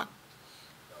lot?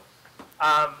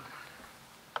 Look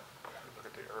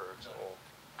at the herbs, all.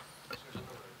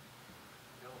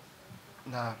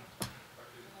 No.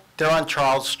 They're on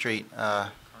Charles Street, Mr. I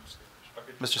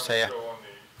could just Saya. show on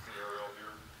the aerial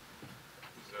here.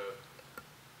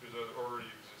 There's already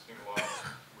existing lots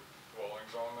with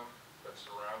dwellings on them that's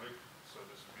surrounded, so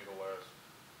this would be the last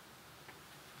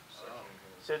section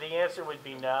here. So the answer would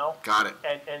be no. Got it.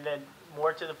 And then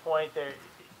more to the point,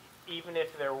 even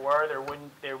if there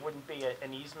wouldn't be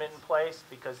an easement in place,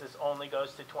 because this only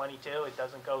goes to 22. It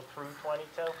doesn't go through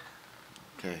 22.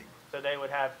 Okay. So they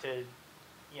would have to,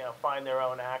 find their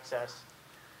own access.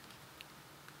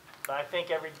 But I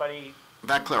think everybody,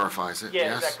 That clarifies it, yeah,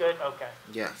 yes? is that good? Okay.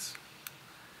 Yes.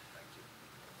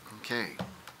 Okay.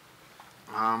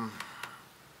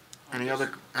 Any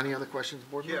other questions,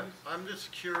 board Yeah, members? I'm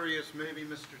just curious, maybe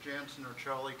Mr. Jansen or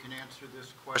Charlie can answer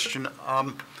this question.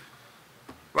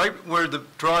 Right where the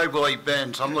driveway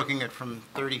bends, I'm looking at from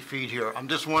 30 feet here, I'm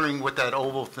just wondering what that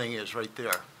oval thing is right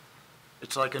there.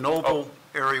 It's like an oval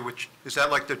area, which, is that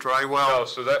like the dry well? No,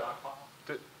 so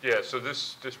so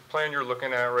this plan you're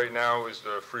looking at right now is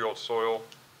the Freehold soil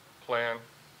plan.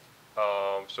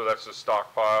 So that's the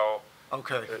stockpile.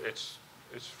 Okay, It's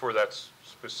for that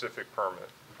specific permit.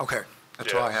 okay,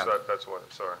 that's all I have. Yeah, so that's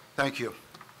what, sorry. Thank you.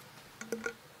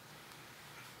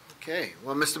 Okay,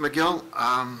 well, Mr. McGill,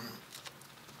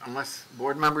 unless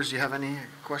board members, you have any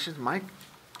questions? Mike?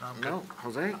 No?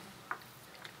 Jose?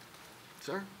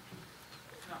 Sir?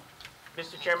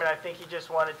 Mr. Chairman, I think he just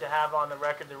wanted to have on the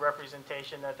record the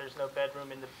representation that there's no bedroom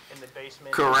in the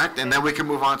basement. Correct, and then we can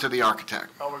move on to the architect.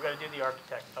 Oh, we're going to do the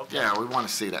architect. Okay. Yeah, we want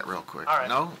to see that real quick. All right.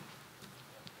 No?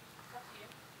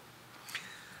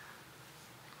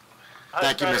 I was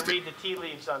Thank you, trying to Mr. read the tea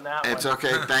leaves on that one. It's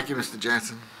okay, thank you, Mr.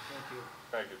 Jansen.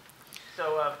 Thank you.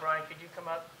 So, Brian, could you come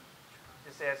up?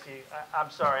 Just ask you,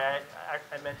 I'm sorry, I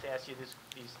meant to ask you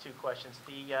these two questions.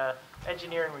 The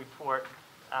engineering report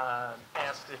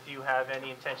asked if you have any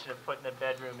intention of putting a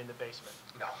bedroom in the basement.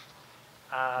 No.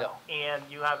 No. And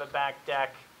you have a back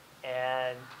deck,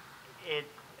 and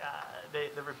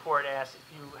the report asks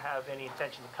if you have any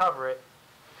intention to cover it,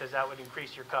 because that would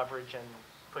increase your coverage and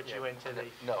put you into the...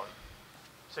 No,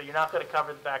 So you're not going to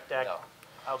cover the back deck? no,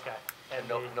 Okay. and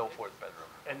no fourth bedroom.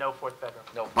 And no fourth bedroom?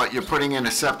 No, But you're putting in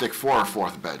a septic for a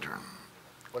fourth bedroom.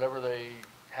 whatever they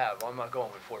have. I'm not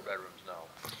going with 4 bedrooms, no.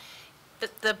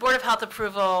 The Board of Health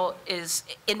approval is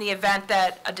in the event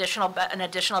that an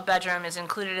additional bedroom is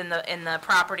included in the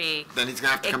property. Then he's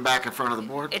gonna have to come back in front of the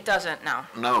board? It doesn't, no.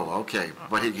 No, okay,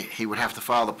 but he would have to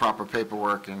file the proper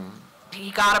paperwork and,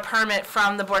 He got a permit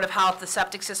from the Board of Health. The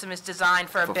septic system is designed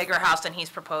for a bigger house than he's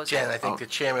proposing. Jen, I think the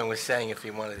chairman was saying if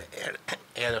he wanted to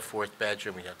add a fourth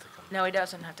bedroom, he'd have to come. No, he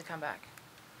doesn't have to come back.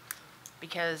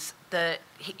 Because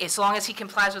as long as he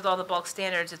complies with all the bulk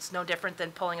standards, it's no different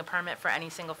than pulling a permit for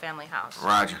any single-family house.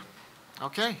 Roger.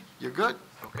 Okay, you're good.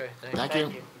 Okay, thank you.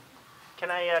 Thank you. Can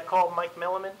I call Mike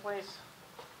Milliman, please?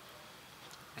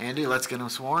 Andy, let's get him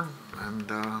sworn, and,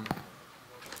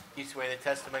 You swear the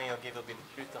testimony you'll give will be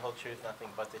the truth, the whole truth, nothing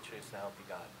but the truth, so help you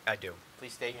God. I do.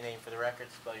 Please state your name for the record,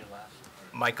 spell your last.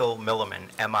 Michael Milliman,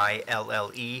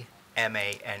 Milleemann.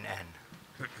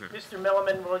 Mr.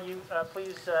 Milliman, will you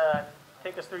please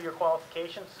take us through your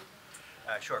qualifications?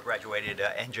 Sure, graduated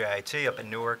NJIT up in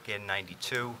Newark in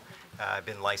 '92. I've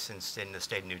been licensed in the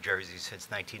state of New Jersey since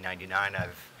 1999.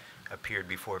 I've appeared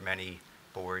before many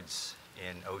boards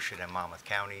in Ocean and Monmouth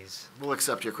counties. we'll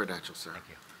accept your credentials, sir. Thank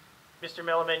you. Mr.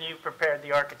 Milliman, you prepared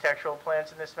the architectural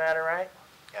plans in this matter, right?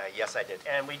 Yes, I did.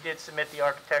 And we did submit the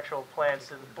architectural plans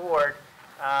to the board,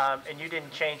 and you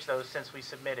didn't change those since we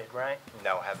submitted, right?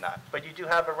 No, have not. But you do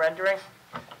have a rendering,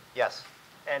 Yes.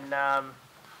 and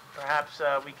perhaps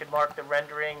we could mark the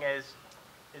rendering as,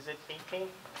 is it 18?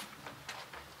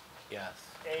 Yes.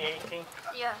 A18?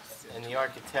 Yes. And the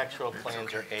architectural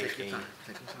plans are Take your A8. time,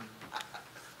 take your time.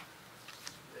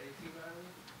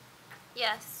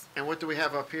 Yes. And what do we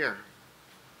have up here?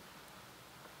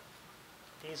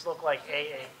 These look like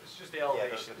A8. It's just the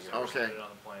elevation. are Okay. submitted on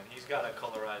the plan. He's got a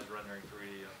colorized rendering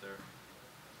 3D up there.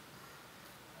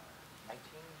 19?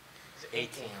 Is it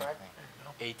 18, I correct? think.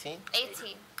 18?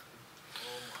 18.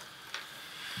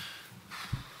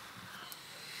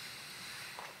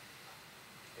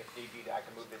 If need be, I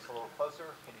can move this a little closer.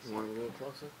 Can you see? You want a little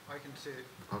closer? I can see it.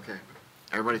 Okay.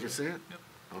 Everybody can see it? Yep.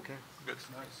 Okay. That's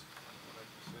nice.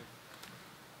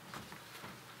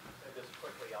 Just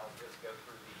quickly, I'll just go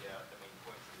through the main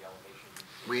points of the elevation.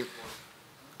 We,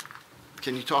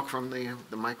 can you talk from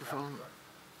the microphone?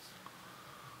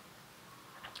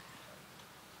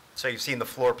 So you've seen the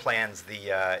floor plans.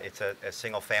 It's a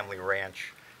single-family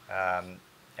ranch. And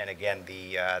again,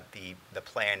 the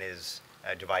plan is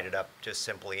divided up just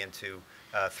simply into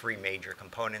 3 major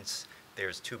components.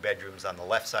 There's 2 bedrooms on the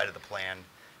left side of the plan,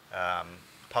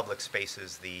 public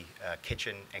spaces, the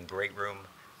kitchen and great room.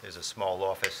 There's a small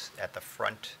office at the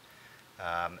front.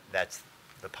 That's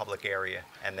the public area.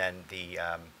 And then the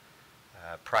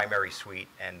primary suite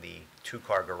and the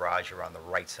 2-car garage are on the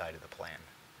right side of the plan.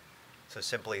 So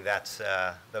simply, those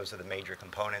are the major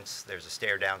components. There's a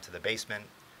stair down to the basement.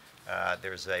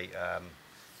 There's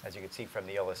as you can see from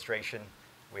the illustration,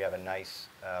 we have a nice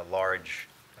large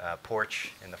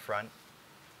porch in the front.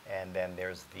 And then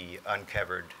there's the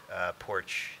uncovered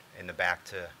porch in the back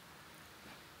to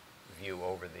view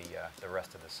over the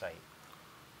rest of the site.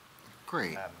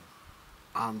 Great.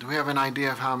 Do we have an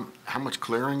idea of how much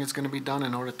clearing is going to be done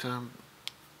in order to,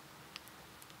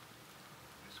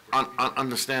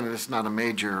 understanding it's not a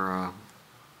major,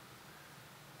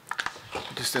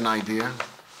 just an idea?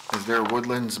 Is there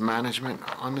woodlands management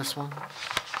on this one?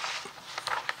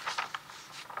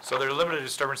 So their limited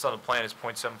disturbance on the plan is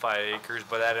 0.75 acres,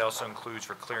 but that also includes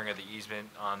for clearing of the easement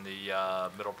on the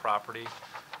middle property.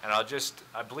 And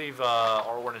I believe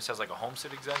our ordinance has like a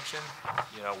homestead exemption,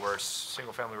 where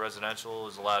single-family residential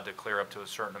is allowed to clear up to a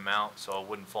certain amount, so it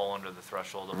wouldn't fall under the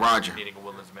threshold of Roger. needing a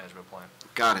woodlands management plan.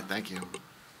 Got it, thank you.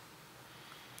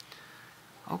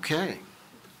 Okay.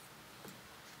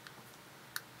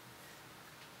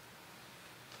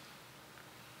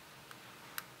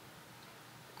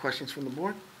 Questions from the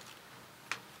board?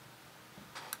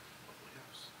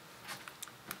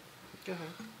 Go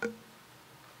ahead.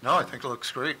 No, I think it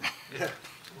looks great.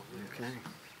 Okay,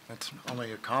 That's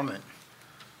only a comment.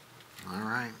 all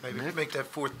right. Maybe Nick? make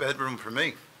that 4th bedroom for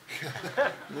me.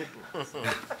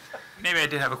 Maybe I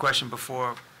did have a question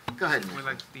before Go ahead, with Nick.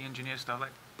 like the engineer stuff.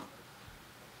 Like,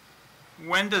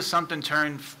 when does something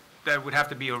turn that would have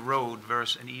to be a road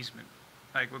versus an easement?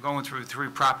 Like, we're going through 3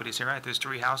 properties here, right? There's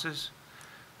 3 houses.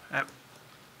 That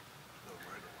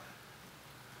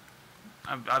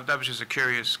was just a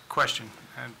curious question.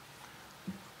 And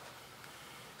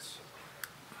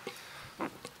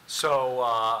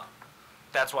So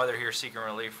that's why they're here seeking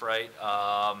relief, right?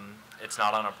 It's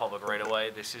not on a public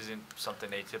right-of-way. This isn't something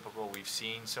atypical. We've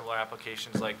seen similar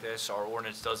applications like this. Our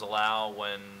ordinance does allow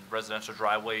when residential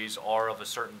driveways are of a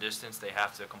certain distance, they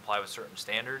have to comply with certain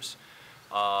standards.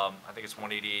 I think it's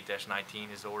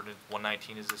 188-19 is the ordinance,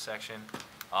 119 is the section.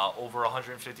 Over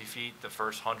 150 feet, the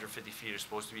first 150 feet are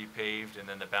supposed to be paved, and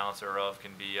then the balance thereof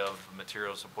can be of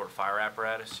material support fire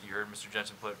apparatus. You heard Mr.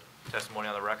 Jensen put testimony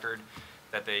on the record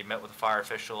that they met with a fire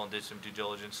official and did some due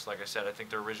diligence. Like I said, I think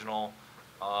their original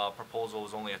proposal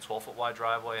was only a 12-foot wide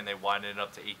driveway, and they widened it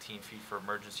up to 18 feet for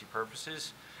emergency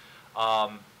purposes.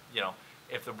 You know,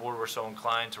 if the board were so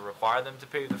inclined to require them to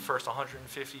pave the first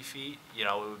 150 feet, you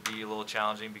know, it would be a little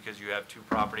challenging because you have two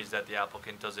properties that the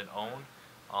applicant doesn't own,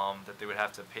 that they would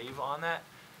have to pave on that.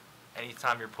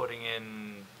 Anytime you're putting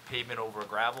in pavement over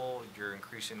gravel, you're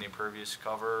increasing the impervious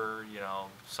cover. You know,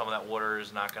 some of that water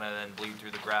is not going to then bleed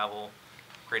through the gravel,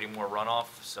 creating more runoff.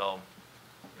 So,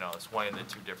 you know, it's weighing the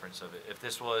two difference of it. If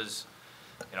this was,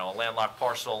 you know, a landlocked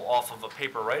parcel off of a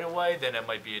paper right-of-way, then it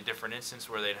might be a different instance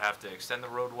where they'd have to extend the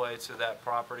roadway to that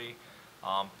property.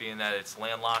 Being that it's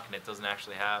landlocked and it doesn't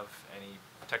actually have any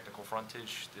technical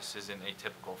frontage, this isn't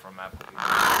atypical from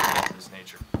applications of this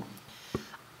nature.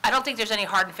 I don't think there's any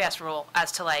hard and fast rule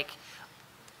as to like,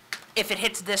 if it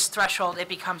hits this threshold, it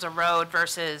becomes a road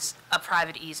versus a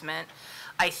private easement.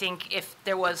 I think if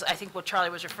there was, I think what Charlie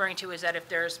was referring to is that if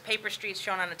there's paper streets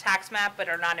shown on a tax map but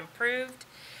are not improved,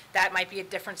 that might be a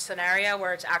different scenario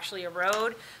where it's actually a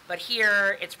road. But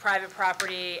here, it's private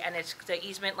property, and it's, the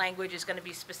easement language is going to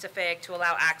be specific to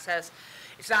allow access.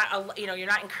 It's not, you know, you're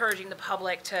not encouraging the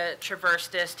public to traverse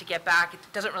this to get back. It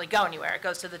doesn't really go anywhere. It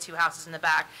goes to the two houses in the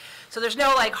back. So there's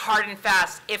no like hard and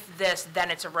fast, if this, then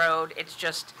it's a road. It's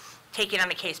just taken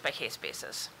on a case-by-case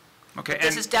basis. Okay,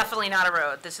 This is definitely not a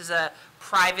road. This is a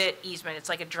private easement. It's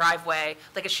like a driveway,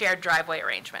 like a shared driveway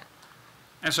arrangement.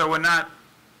 and so we're not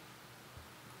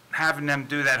having them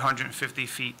do that 150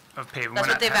 feet of pavement. That's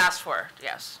We're what not they've ha- asked for,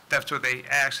 yes. That's what they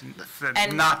asked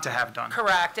And- not to have done.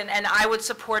 Correct, and I would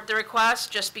support the request,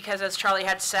 just because, as Charlie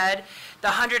had said, the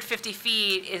 150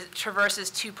 feet traverses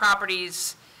two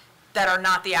properties that are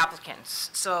not the applicants.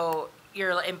 So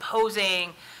you're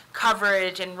imposing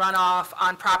coverage and runoff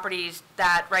on properties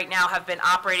that right now have been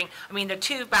operating. I mean, the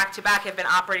two back-to-back have been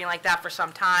operating like that for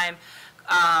some time.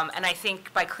 And I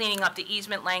think by cleaning up the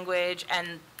easement language,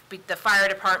 and the fire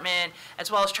department,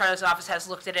 as well as Charlie's office, has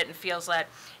looked at it and feels that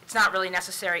it's not really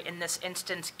necessary in this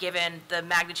instance, given the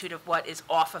magnitude of what is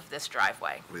off of this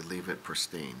driveway. We leave it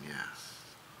pristine, yes.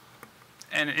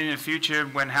 And in the future,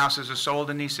 when houses are sold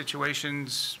in these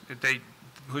situations, if they,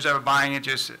 who's ever buying it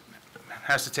just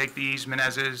has to take the easement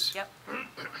as is? Yep.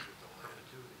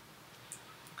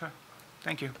 Okay,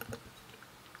 thank you.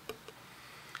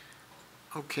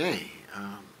 Okay,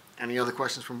 any other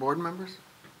questions from board members?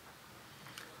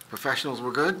 Professionals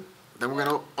were good? Then we're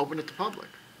going to open it to public.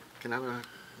 Can I have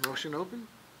a motion open?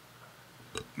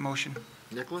 Motion.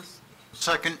 Nicholas?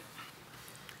 Second.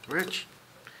 Rich?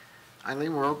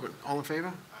 Eileen, we're open. All in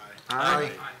favor?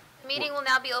 Aye. Meeting will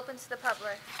now be open to the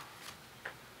public.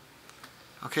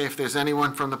 Okay, if there's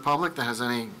anyone from the public that has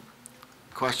any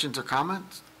questions or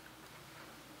comments?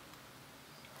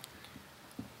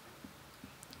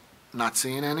 Not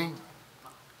seeing any?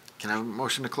 Can I have a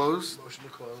motion to close? Motion to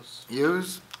close.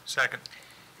 Hughes? Second.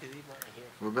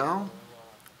 Rebel?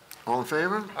 All in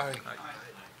favor? Aye.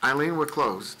 Eileen, we're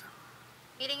closed.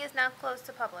 Meeting is now closed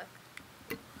to public.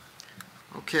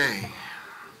 Okay.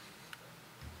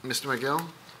 Mr. McGill?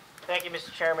 Thank you,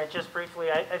 Mr. Chairman. Just briefly,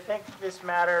 I think this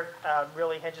matter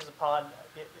really hinges upon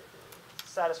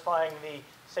satisfying the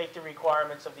safety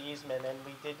requirements of the easement, and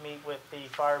we did meet with the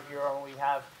Fire Bureau, and we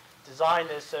have designed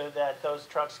this so that those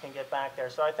trucks can get back there.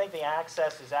 So I think the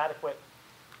access is adequate.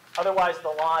 Otherwise, the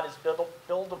lot is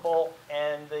buildable,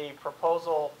 and the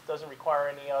proposal doesn't require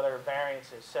any other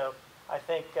variances. So I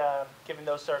think, given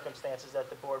those circumstances, that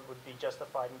the board would be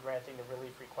justified in granting the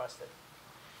relief requested.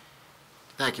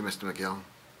 Thank you, Mr. McGill.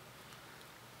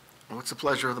 What's the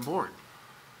pleasure of the board?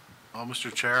 Well,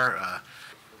 Mr. Chair,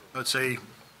 let's say,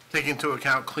 taking into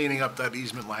account cleaning up that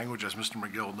easement language, as Mr.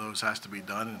 McGill knows, has to be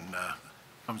done, and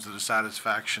comes to the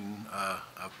satisfaction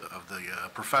of the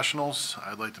professionals,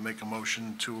 I'd like to make a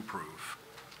motion to approve.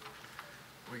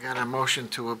 We got a motion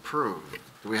to approve.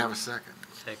 Do we have a second?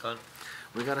 Second.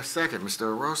 We got a second, Mr.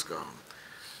 Orozco.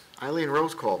 Eileen, roll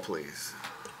call, please.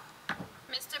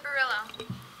 Mr. Barillo?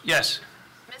 Yes.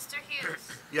 Mr.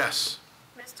 Hughes? Yes.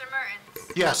 Mr.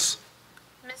 Mertens? Yes.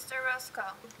 Mr. Roscoe?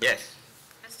 Yes.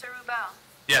 Mr. Rubel?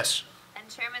 Yes. And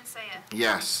Chairman Saya?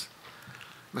 Yes.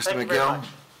 Mr. Thank you very McGill? much.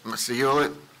 Mr.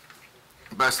 Hewlett?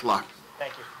 Best luck.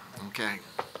 Thank you. Okay.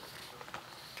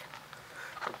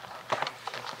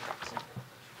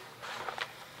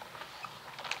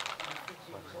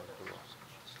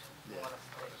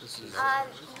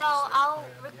 No,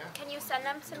 can you send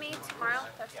them to me tomorrow?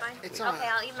 That's fine. It's Okay, on-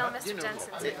 I'll email you Mr. know,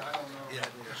 Jensen.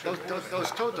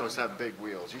 Those Totos have big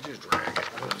wheels, you just drag it.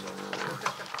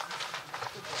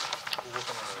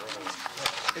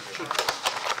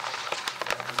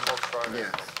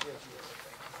 Yeah.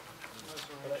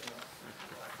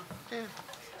 Yeah.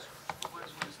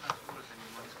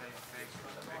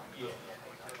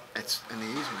 It's in the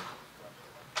easement.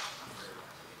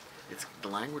 The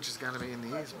language has got to be in the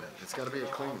easement. It's got to be a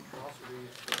clean.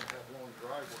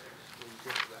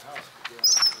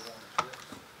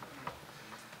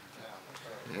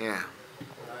 Yeah.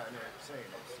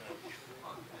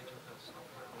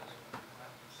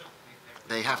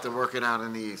 They have to work it out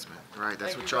in the easement, right?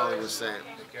 That's what Charlie was saying.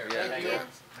 Yeah, yeah.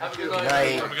 Have a good Good night.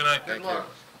 night. Have a good night. Thank you.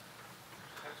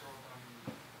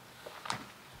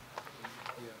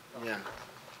 Yeah.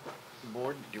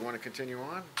 Board, do you want to continue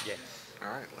on? Yes. All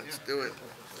right, let's do it.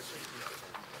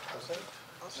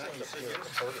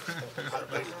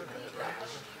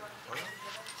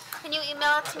 Can you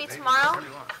email it to me tomorrow?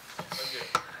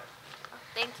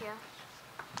 Thank you.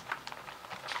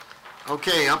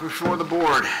 Okay, up before the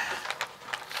board.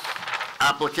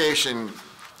 Application,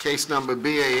 case number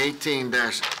BA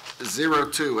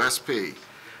 18-02 SP,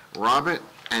 Robert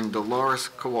and Dolores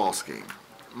Kowalski,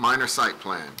 minor site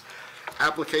plan.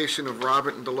 Application of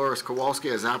Robert and Dolores Kowalski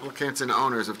as applicants and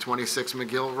owners of 26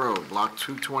 McGill Road, Block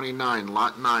 229,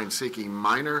 Lot 9, seeking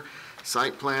minor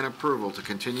site plan approval to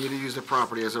continue to use the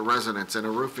property as a residence and a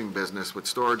roofing business with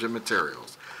storage of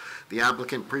materials. The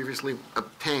applicant previously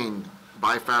obtained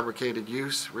bifabricated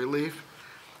use relief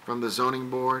from the zoning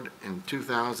board in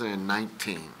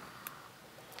 2019.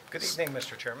 Good evening,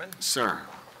 Mr. Chairman. Sir,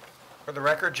 For the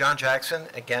record, John Jackson,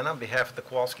 again on behalf of the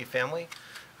Kowalski family,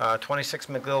 26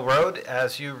 McGill Road.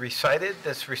 As you recited,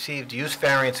 this received use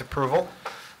variance approval.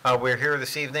 We're here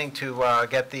this evening to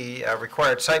get the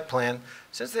required site plan.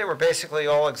 Since they were basically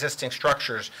all existing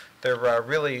structures, there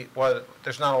really was,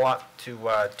 there's not a lot to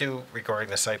do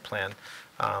regarding the site plan.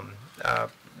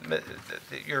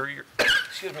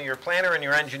 Excuse me, your planner and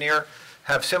your engineer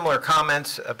have similar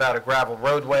comments about a gravel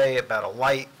roadway, about a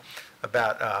light,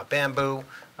 about bamboo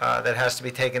that has to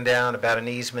be taken down, about an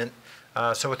easement.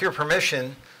 So with your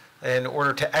permission, in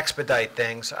order to expedite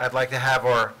things, I'd like to have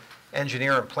our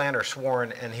engineer and planner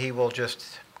sworn, and he will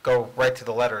just go right to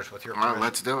the letters with your all right, permission.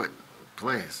 let's do it,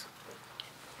 please.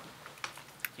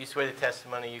 You swear the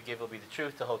testimony you give will be the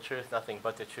truth, the whole truth, nothing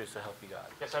but the truth, so help you God.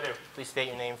 Yes, I do. Please state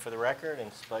your name for the record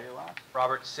and spell your last.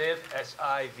 Robert Siv,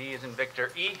 S-I-V as in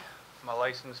Victor E. I'm a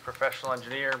licensed professional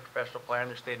engineer and professional planner in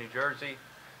the state of New Jersey.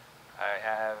 I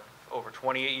have over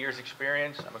 28 years'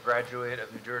 experience. I'm a graduate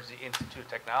of New Jersey Institute of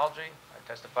Technology. I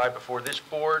testified before this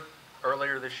board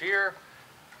earlier this year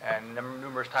and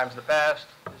numerous times in the past.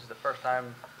 This is the first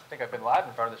time I think I've been live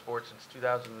in front of this board since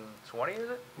 2020, is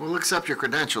it? We'll accept your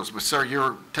credentials, but sir,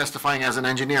 you're testifying as an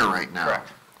engineer right now.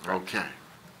 Correct. Okay.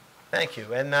 Thank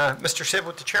you. And Mr. Siv,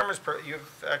 with the chairman's,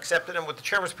 you've accepted, and with the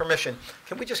chairman's permission,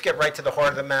 can we just get right to the heart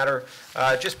of the matter?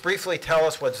 Just briefly tell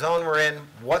us what zone we're in,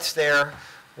 what's there,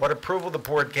 what approval the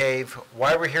board gave,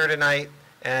 why we're here tonight,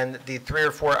 and the 3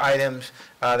 or 4 items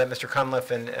that Mr.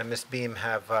 Cunliffe and Ms. Beam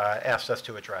have asked us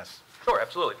to address. Sure,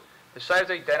 absolutely. The site is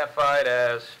identified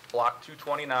as Block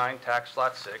 229, Tax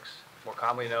Lot 6, more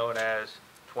commonly known as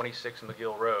 26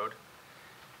 McGill Road,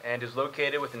 and is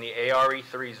located within the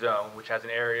ARE3 zone, which has an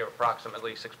area of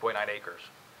approximately 6.9 acres.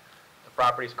 The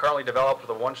property is currently developed with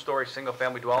a 1-story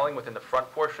single-family dwelling within the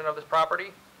front portion of this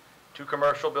property, 2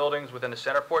 commercial buildings within the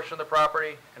center portion of the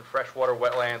property, and freshwater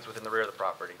wetlands within the rear of the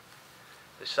property.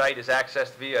 The site is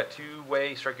accessed via a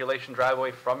 2-way circulation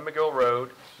driveway from McGill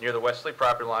Road near the westerly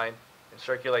property line and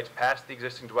circulates past the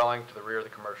existing dwelling to the rear of the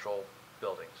commercial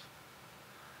buildings.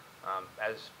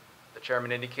 As the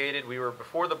chairman indicated, we were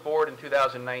before the board in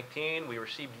 2019. We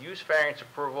received use variance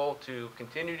approval to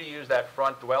continue to use that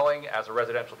front dwelling as a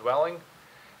residential dwelling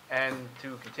and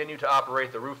to continue to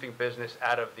operate the roofing business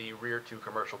out of the rear 2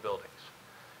 commercial buildings.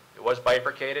 It was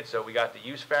bifurcated, so we got the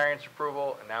use variance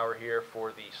approval, and now we're here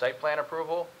for the site plan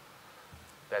approval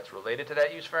that's related to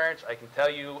that use variance. I can tell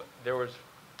you there was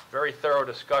very thorough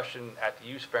discussion at the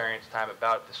use variance time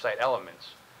about the site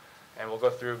elements. And we'll go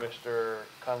through Mr.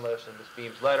 Cunliffe's and Ms.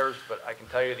 Beam's letters, but I can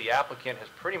tell you the applicant has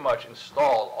pretty much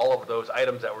installed all of those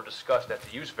items that were discussed at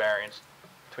the use variance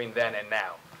between then and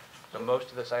now. So most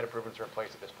of the site improvements are in place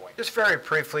at this point. Just very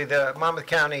briefly, the Monmouth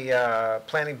County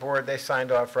Planning Board, they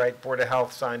signed off, right? Board of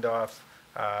Health signed off.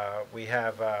 We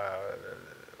have,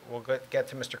 we'll get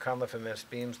to Mr. Cunliffe and Ms.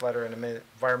 Beam's letter, and the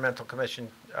Environmental Commission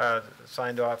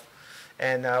signed off.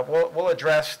 And we'll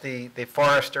address the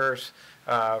foresters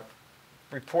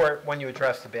report when you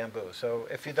address the bamboo. So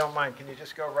if you don't mind, can you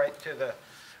just go right to the,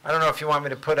 I don't know if you want me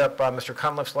to put up Mr.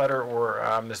 Cunliffe's letter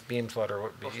or Ms. Beam's letter.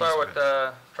 What would be We'll start with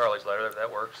easier? Charlie's letter, if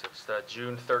that works. It's the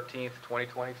June 13th,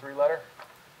 2023 letter.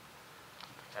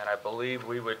 And I believe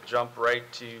we would jump right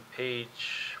to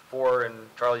page 4, and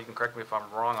Charlie, you can correct me if I'm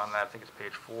wrong on that. I think it's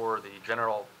page 4, the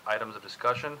general items of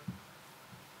discussion.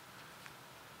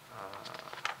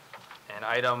 And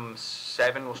item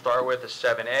 7 we'll start with is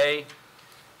 7A,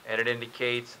 and it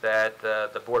indicates that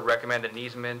the board recommended an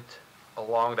easement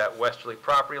along that westerly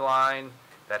property line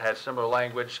that has similar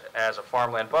language as a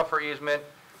farmland buffer easement,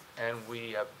 and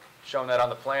we have shown that on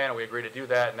the plan, and we agree to do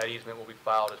that, and that easement will be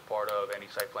filed as part of any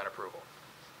site plan approval.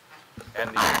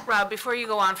 And Rob, before you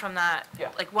go on from that, Yeah.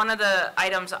 like, one of the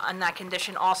items on that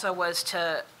condition also was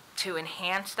to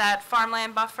enhance that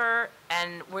farmland buffer,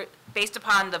 and based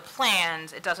upon the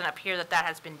plans, it doesn't appear that that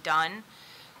has been done.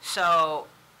 So,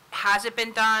 has it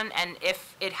been done, and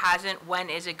if it hasn't, when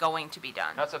is it going to be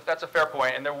done? That's a fair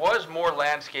point, and there was more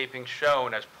landscaping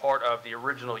shown as part of the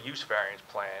original use variance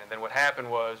plan. And then what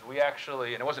happened was, we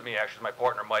actually, and it wasn't me actually, it was my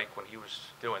partner Mike when he was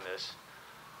doing this,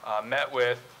 met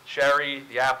with Sherry,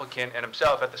 the applicant, and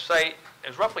himself at the site. It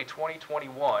was roughly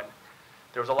 2021.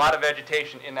 There was a lot of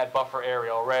vegetation in that buffer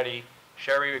area already.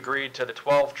 Sherry agreed to the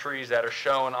 12 trees that are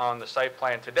shown on the site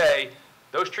plan today.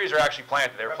 Those trees are actually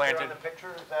planted. They were planted. On the picture,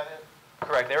 is that it?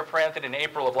 Correct. They were planted in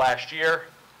April of last year,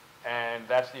 and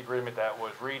that's the agreement that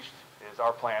was reached, is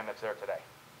our plan that's there today.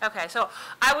 Okay, so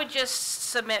I would just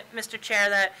submit, Mr.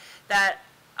 Chair, that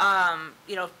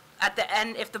you know, at the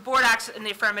end, if the board acts in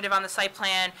the affirmative on the site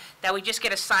plan, that we just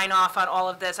get a sign off on all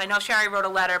of this. I know Sherry wrote a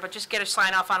letter, but just get a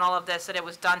sign off on all of this, that it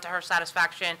was done to her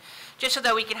satisfaction, just so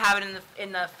that we can have it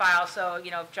in the file, so,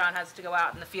 you know, if John has to go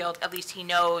out in the field, at least he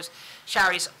knows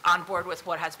Sherry's on board with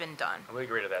what has been done. And we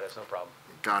agree to that. That's no problem.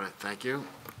 Got it, thank you.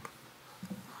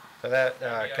 So that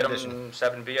condition. Item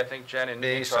 7B, I think, Jen, in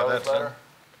B, so Charlie's that's letter.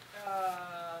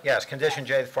 Yes, condition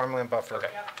J, the farmland buffer. Okay,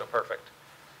 so perfect.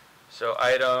 So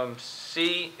item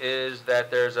C is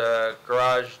that there's a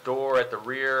garage door at the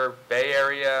rear bay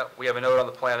area. We have a note on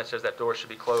the plan that says that door should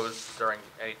be closed during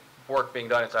any work being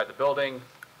done inside the building.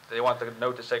 They want the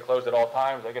note to say closed at all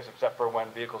times, I guess, except for when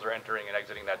vehicles are entering and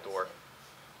exiting that door.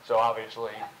 So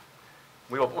obviously,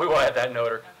 we will add that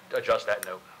note or adjust that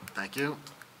note. Thank you.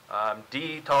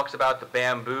 D talks about the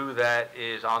bamboo that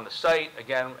is on the site.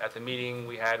 Again, at the meeting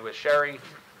we had with Sherry,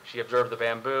 she observed the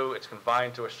bamboo. It's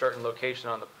confined to a certain location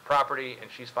on the property, and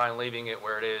she's fine leaving it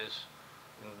where it is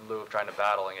in lieu of trying to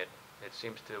battling it. It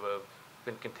seems to have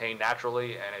been contained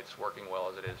naturally, and it's working well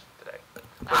as it is today.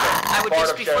 I would Part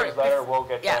just of before. Sherry's letter, we'll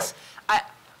get Yes.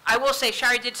 that. I will say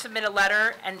Sherry did submit a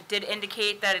letter and did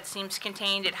indicate that it seems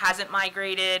contained, it hasn't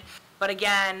migrated. But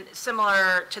again,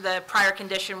 similar to the prior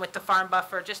condition with the farm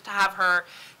buffer, just to have her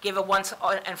give a once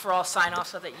and for all sign off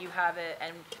so that you have it.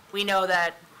 And we know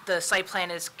that the site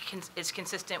plan is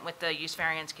consistent with the use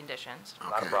variance conditions.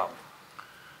 Not a problem.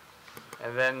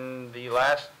 And then the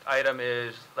last item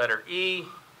is letter E,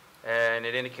 and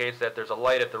it indicates that there's a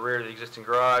light at the rear of the existing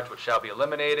garage which shall be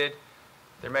eliminated.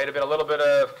 There may have been a little bit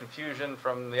of confusion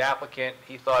from the applicant.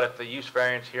 He thought at the use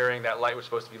variance hearing that light was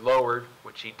supposed to be lowered,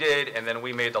 which he did, and then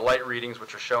we made the light readings,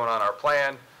 which are shown on our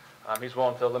plan. He's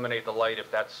willing to eliminate the light if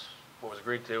that's what was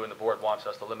agreed to, and the board wants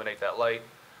us to eliminate that light.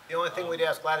 The only thing we'd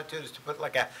ask Latitude is to put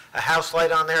like a house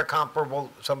light on there, comparable,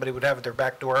 somebody would have at their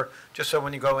back door, just so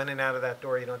when you go in and out of that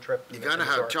door, you don't trip. You gotta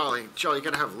have, Charlie, you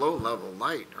gotta have low-level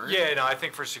light, right? Yeah, no, I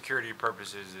think for security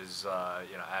purposes is,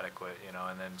 you know, adequate, you know,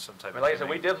 and then some type of. Like I said,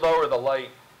 we did lower the light,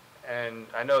 and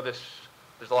I know there's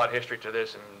a lot of history to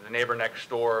this, and the neighbor next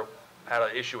door had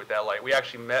an issue with that light. We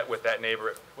actually met with that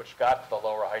neighbor, which got to the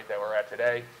lower height that we're at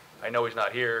today. I know he's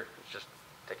not here, it's just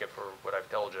take it for what I've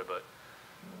told you, but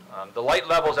the light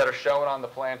levels that are shown on the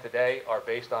plan today are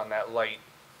based on that light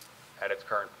at its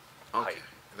current height.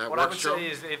 What I would say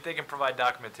is if they can provide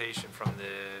documentation from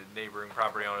the neighboring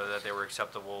property owner that they were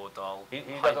acceptable with all. He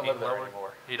height doesn't being live there lowered.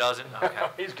 anymore. He doesn't? Okay.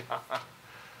 He's gone.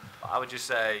 I would just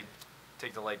say,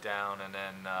 take the light down and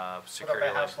then Put up security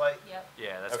a house light? Yep.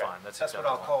 Yeah, that's Okay. fine. That's That's what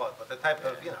I'll acceptable. call it, but the type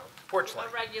of, you know, porch light.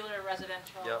 A regular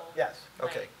residential. Yep. Yes,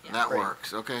 okay. Right, yeah. That Great.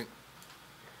 works, okay.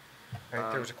 All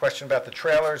right, there was a question about the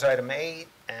trailers, item 8,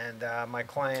 and my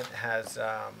client has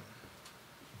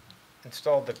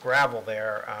installed the gravel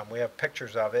there. We have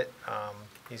pictures of it.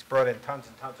 He's brought in tons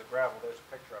and tons of gravel. There's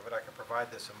a picture of it. I can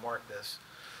provide this and mark this.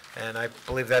 And I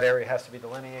believe that area has to be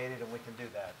delineated, and we can do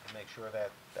that to make sure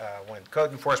that when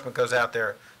code enforcement goes out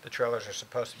there, the trailers are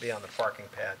supposed to be on the parking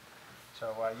pad.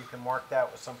 So you can mark that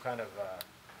with some kind of,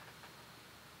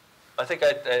 I think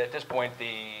at this point,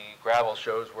 the gravel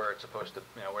shows where it's supposed to,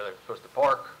 you know, where they're supposed to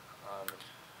park.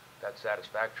 that's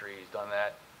satisfactory. He's done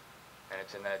that, and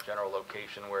it's in that general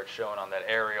location where it's shown on that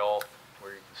aerial,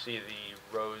 where you can see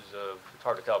the rows of, it's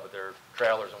hard to tell, but there are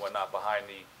trailers and whatnot behind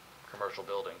the commercial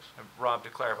buildings. And Rob, to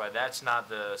clarify, that's not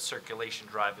the circulation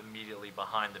drive immediately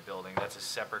behind the building. That's a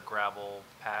separate gravel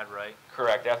pad, right?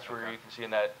 Correct. That's where you can see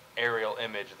in that aerial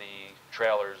image the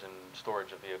trailers and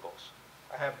storage of vehicles.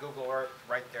 I have Google Earth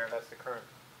right there, that's the current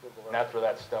Google Earth. And that's where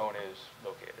that stone is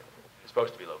located. It's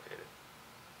supposed to be located.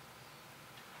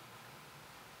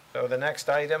 So the next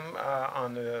item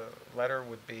on the letter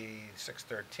would be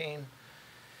 613.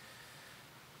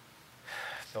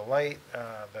 The light,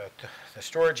 the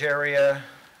storage area.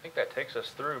 I think that takes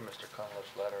us through Mr.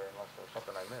 Cunliffe's letter, unless there was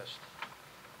something I missed.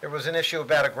 There was an issue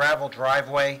about a gravel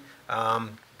driveway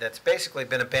that's basically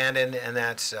been abandoned, and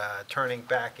that's turning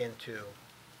back into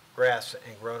grass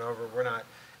and grown over. We're not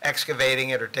excavating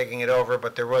it or digging it over,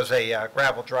 but there was a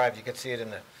gravel drive. You can see it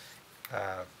in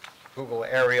the Google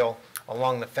aerial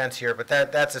along the fence here, but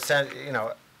that's essentially, you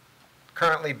know,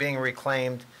 currently being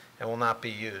reclaimed and will not be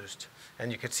used.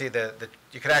 And you could see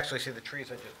you could actually see the trees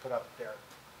I just put up there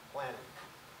planted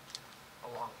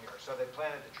along here. So they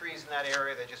planted the trees in that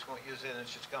area, they just won't use it, and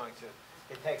it's just going to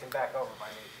get taken back over by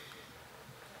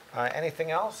nature. Anything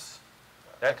else?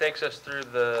 That takes us through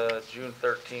the June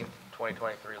 13th,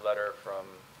 2023 letter from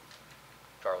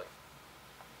Charlie.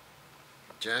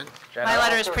 Jen? My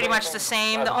letter is pretty much the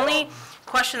same. The only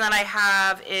question that I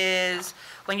have is,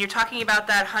 when you're talking about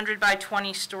that 100 by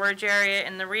 20 storage area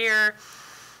in the rear,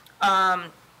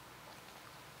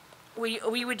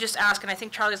 we would just ask, and I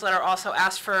think Charlie's letter also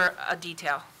asked for a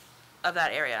detail of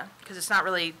that area, because it's not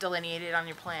really delineated on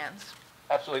your plans.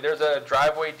 Absolutely. There's a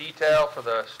driveway detail for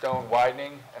the stone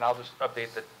widening, and I'll just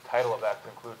update the title of that to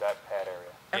include that pad area.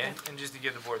 And just to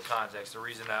give the board context, the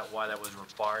reason why that was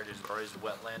required is there is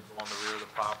wetland along the rear of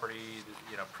the property.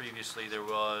 You know, previously there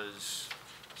were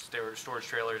storage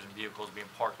trailers and vehicles being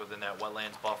parked within that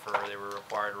wetlands buffer. They were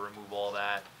required to remove all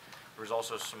that. There was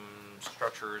also some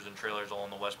structures and trailers along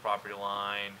the west property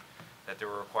line that they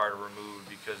were required to remove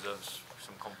because of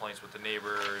some complaints with the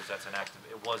neighbors.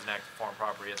 It was an active farm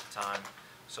property at the time.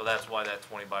 So that's why that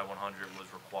 20 by 100 was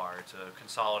required, to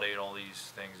consolidate all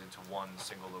these things into one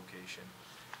single location.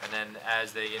 And then,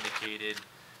 as they indicated,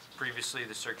 previously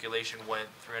the circulation went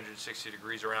 360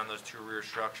 degrees around those two rear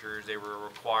structures. They were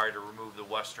required to remove the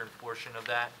western portion of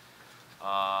that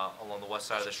along the west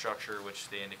side of the structure, which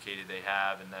they indicated they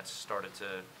have, and that's started to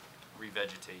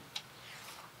revegetate.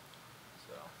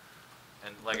 So,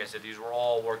 and like I said, these were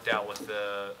all worked out with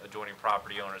the adjoining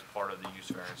property owner as part of the use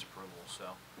variance approval. So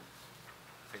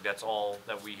I think that's all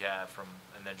that we have from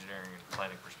an engineering and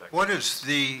planning perspective. What is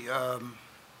the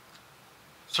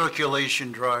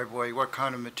circulation driveway? What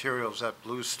kind of material? Is that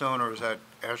bluestone or is that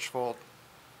asphalt?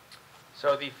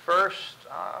 So the first,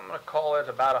 I'm going to call it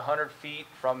about 100 feet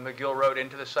from McGill Road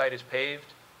into the site is paved.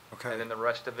 Okay. And then the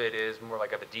rest of it is more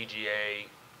like of a DGA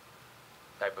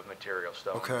type of material,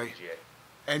 stone. Okay. DGA.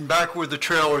 And back where the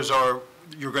trailers are,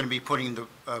 you're going to be putting the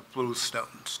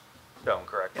bluestones? Stone,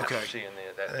 correct. Okay. You're seeing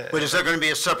that. But is there going to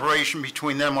be a separation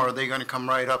between them, or are they going to come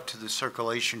right up to the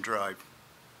circulation drive?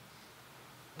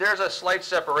 There's a slight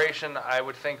separation. I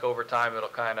would think over time it'll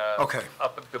kind of Okay.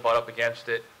 butt up against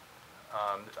it.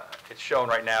 It's shown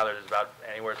right now there's about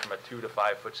anywhere from a 2 to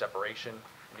 5 foot separation.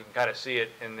 You can kind of see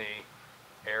it in the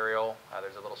aerial.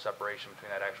 There's a little separation between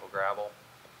that actual gravel.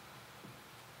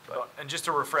 And just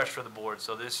to refresh for the board,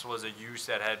 so this was a use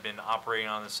that had been operating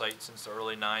on the site since the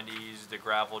early 90s. The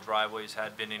gravel driveways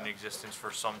had been in existence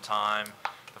for some time.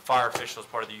 The fire official, as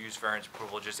part of the use variance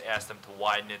approval, just asked them to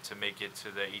widen it to make it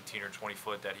to the 18 or 20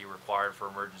 foot that he required for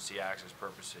emergency access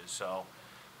purposes. So,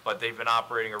 but they've been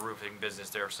operating a roofing business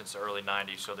there since the early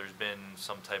 90s, so there's been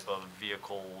some type of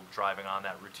vehicle driving on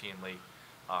that routinely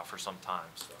for some time.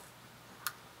 So.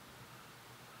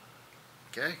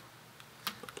 Okay.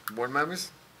 Board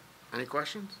members, any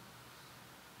questions?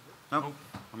 No,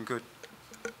 I'm good.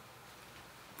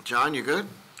 John, you good?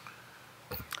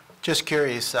 Just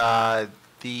curious,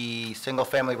 the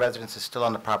single-family residence is still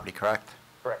on the property, correct?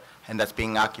 Correct. And that's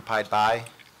being occupied by? I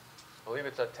believe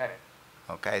it's a tenant.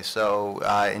 Okay, so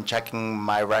in checking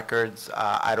my records,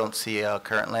 I don't see a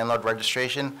current landlord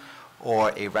registration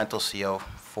or a rental CO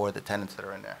for the tenants that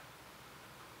are in there.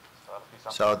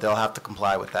 So they'll have to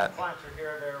comply with that. Clients are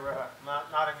here, they're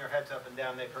nodding their heads up and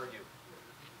down, they've heard you.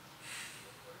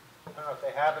 I don't know if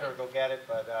they have it or they'll get it,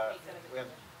 but we have...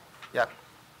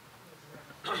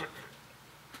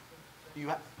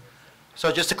 Yeah.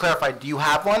 So just to clarify, do you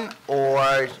have one,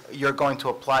 or you're going to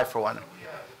apply for one?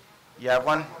 You have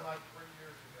one?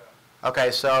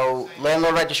 Okay, so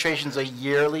landlord registration is a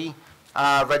yearly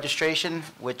registration,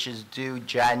 which is due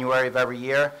January of every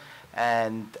year,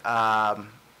 and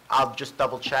I'll just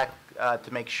double check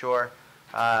to make sure.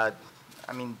 I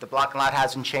mean, the block and lot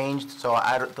hasn't changed, so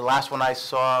the last one I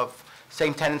saw,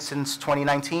 same tenant since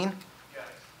 2019? Yes.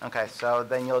 Okay, so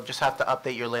then you'll just have to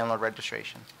update your landlord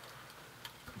registration.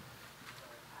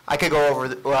 I could go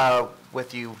over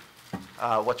with you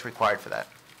what's required for that.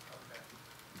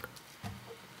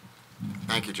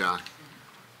 Thank you, John.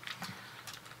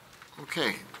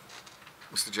 Okay.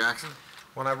 Mr. Jackson?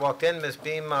 When I walked in, Ms.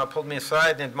 Beam pulled me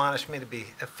aside and admonished me to be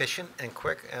efficient and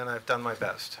quick, and I've done my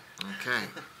best. Okay.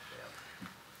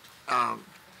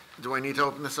 Do I need to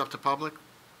open this up to public?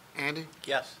 Andy?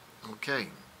 Yes. Okay.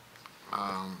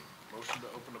 Motion to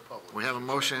open the public. We have a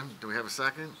motion. Do we have a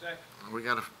second? Second. We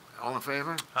got all in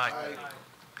favor? Aye.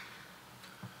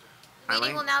 Meeting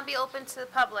Eileen? will now be open to the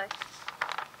public.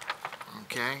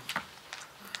 Okay.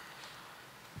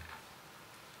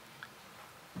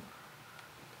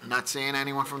 Not seeing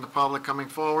anyone from the public coming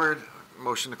forward.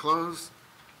 Motion to close.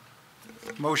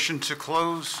 Motion to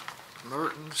close?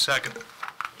 Mertens, Second.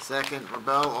 second.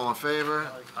 Rebel, all in favor?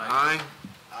 Aye.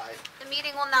 The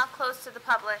meeting will now close to the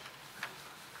public.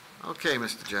 Okay,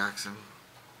 Mr. Jackson.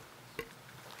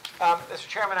 Mr.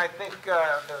 Chairman, I think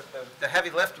the heavy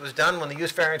lift was done when the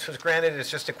use variance was granted. It's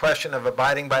just a question of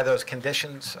abiding by those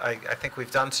conditions. I think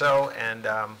we've done so, and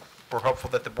we're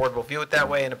hopeful that the board will view it that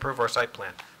way and approve our site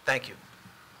plan. Thank you.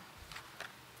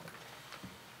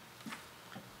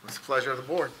 It's the pleasure of the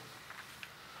board.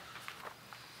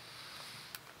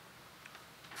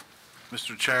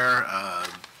 Mr. Chair,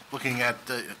 looking at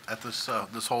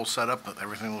this whole setup,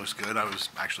 everything looks good. I was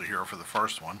actually here for the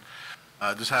first one.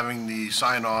 Just having the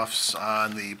sign-offs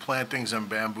on the plantings and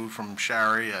bamboo from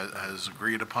Shari as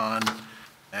agreed upon,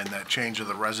 and that change of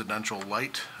the residential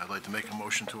light, I'd like to make a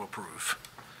motion to approve.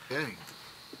 Okay.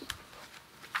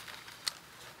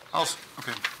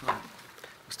 Okay.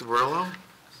 Mr. Barillo?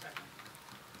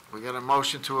 We got a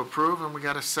motion to approve, and we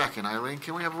got a second. Eileen,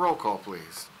 can we have a roll call,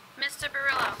 please? Mr.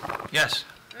 Barillo? Yes.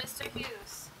 Mr.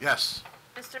 Hughes? Yes.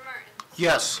 Mr. Mertens?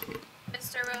 Yes.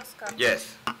 Mr. Roscoe?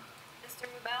 Yes. Mr.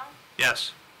 Rubel?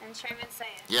 Yes. And Chairman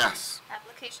Sayah? Yes.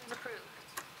 Application's approved.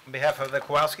 On behalf of the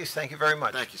Kowalskis, thank you very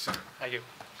much. Thank you, sir. Thank you.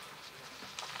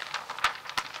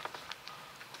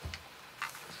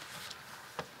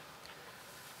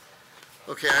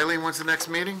 Okay, Eileen, when's the next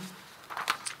meeting?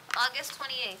 August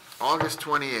 28th. August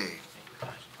 28th.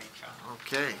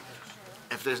 Okay.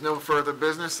 If there's no further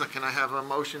business, can I have a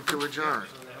motion to adjourn?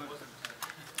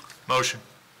 Motion.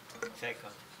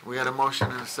 We got a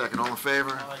motion and a second. All in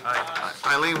favor? Aye.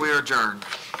 Eileen, we are adjourned.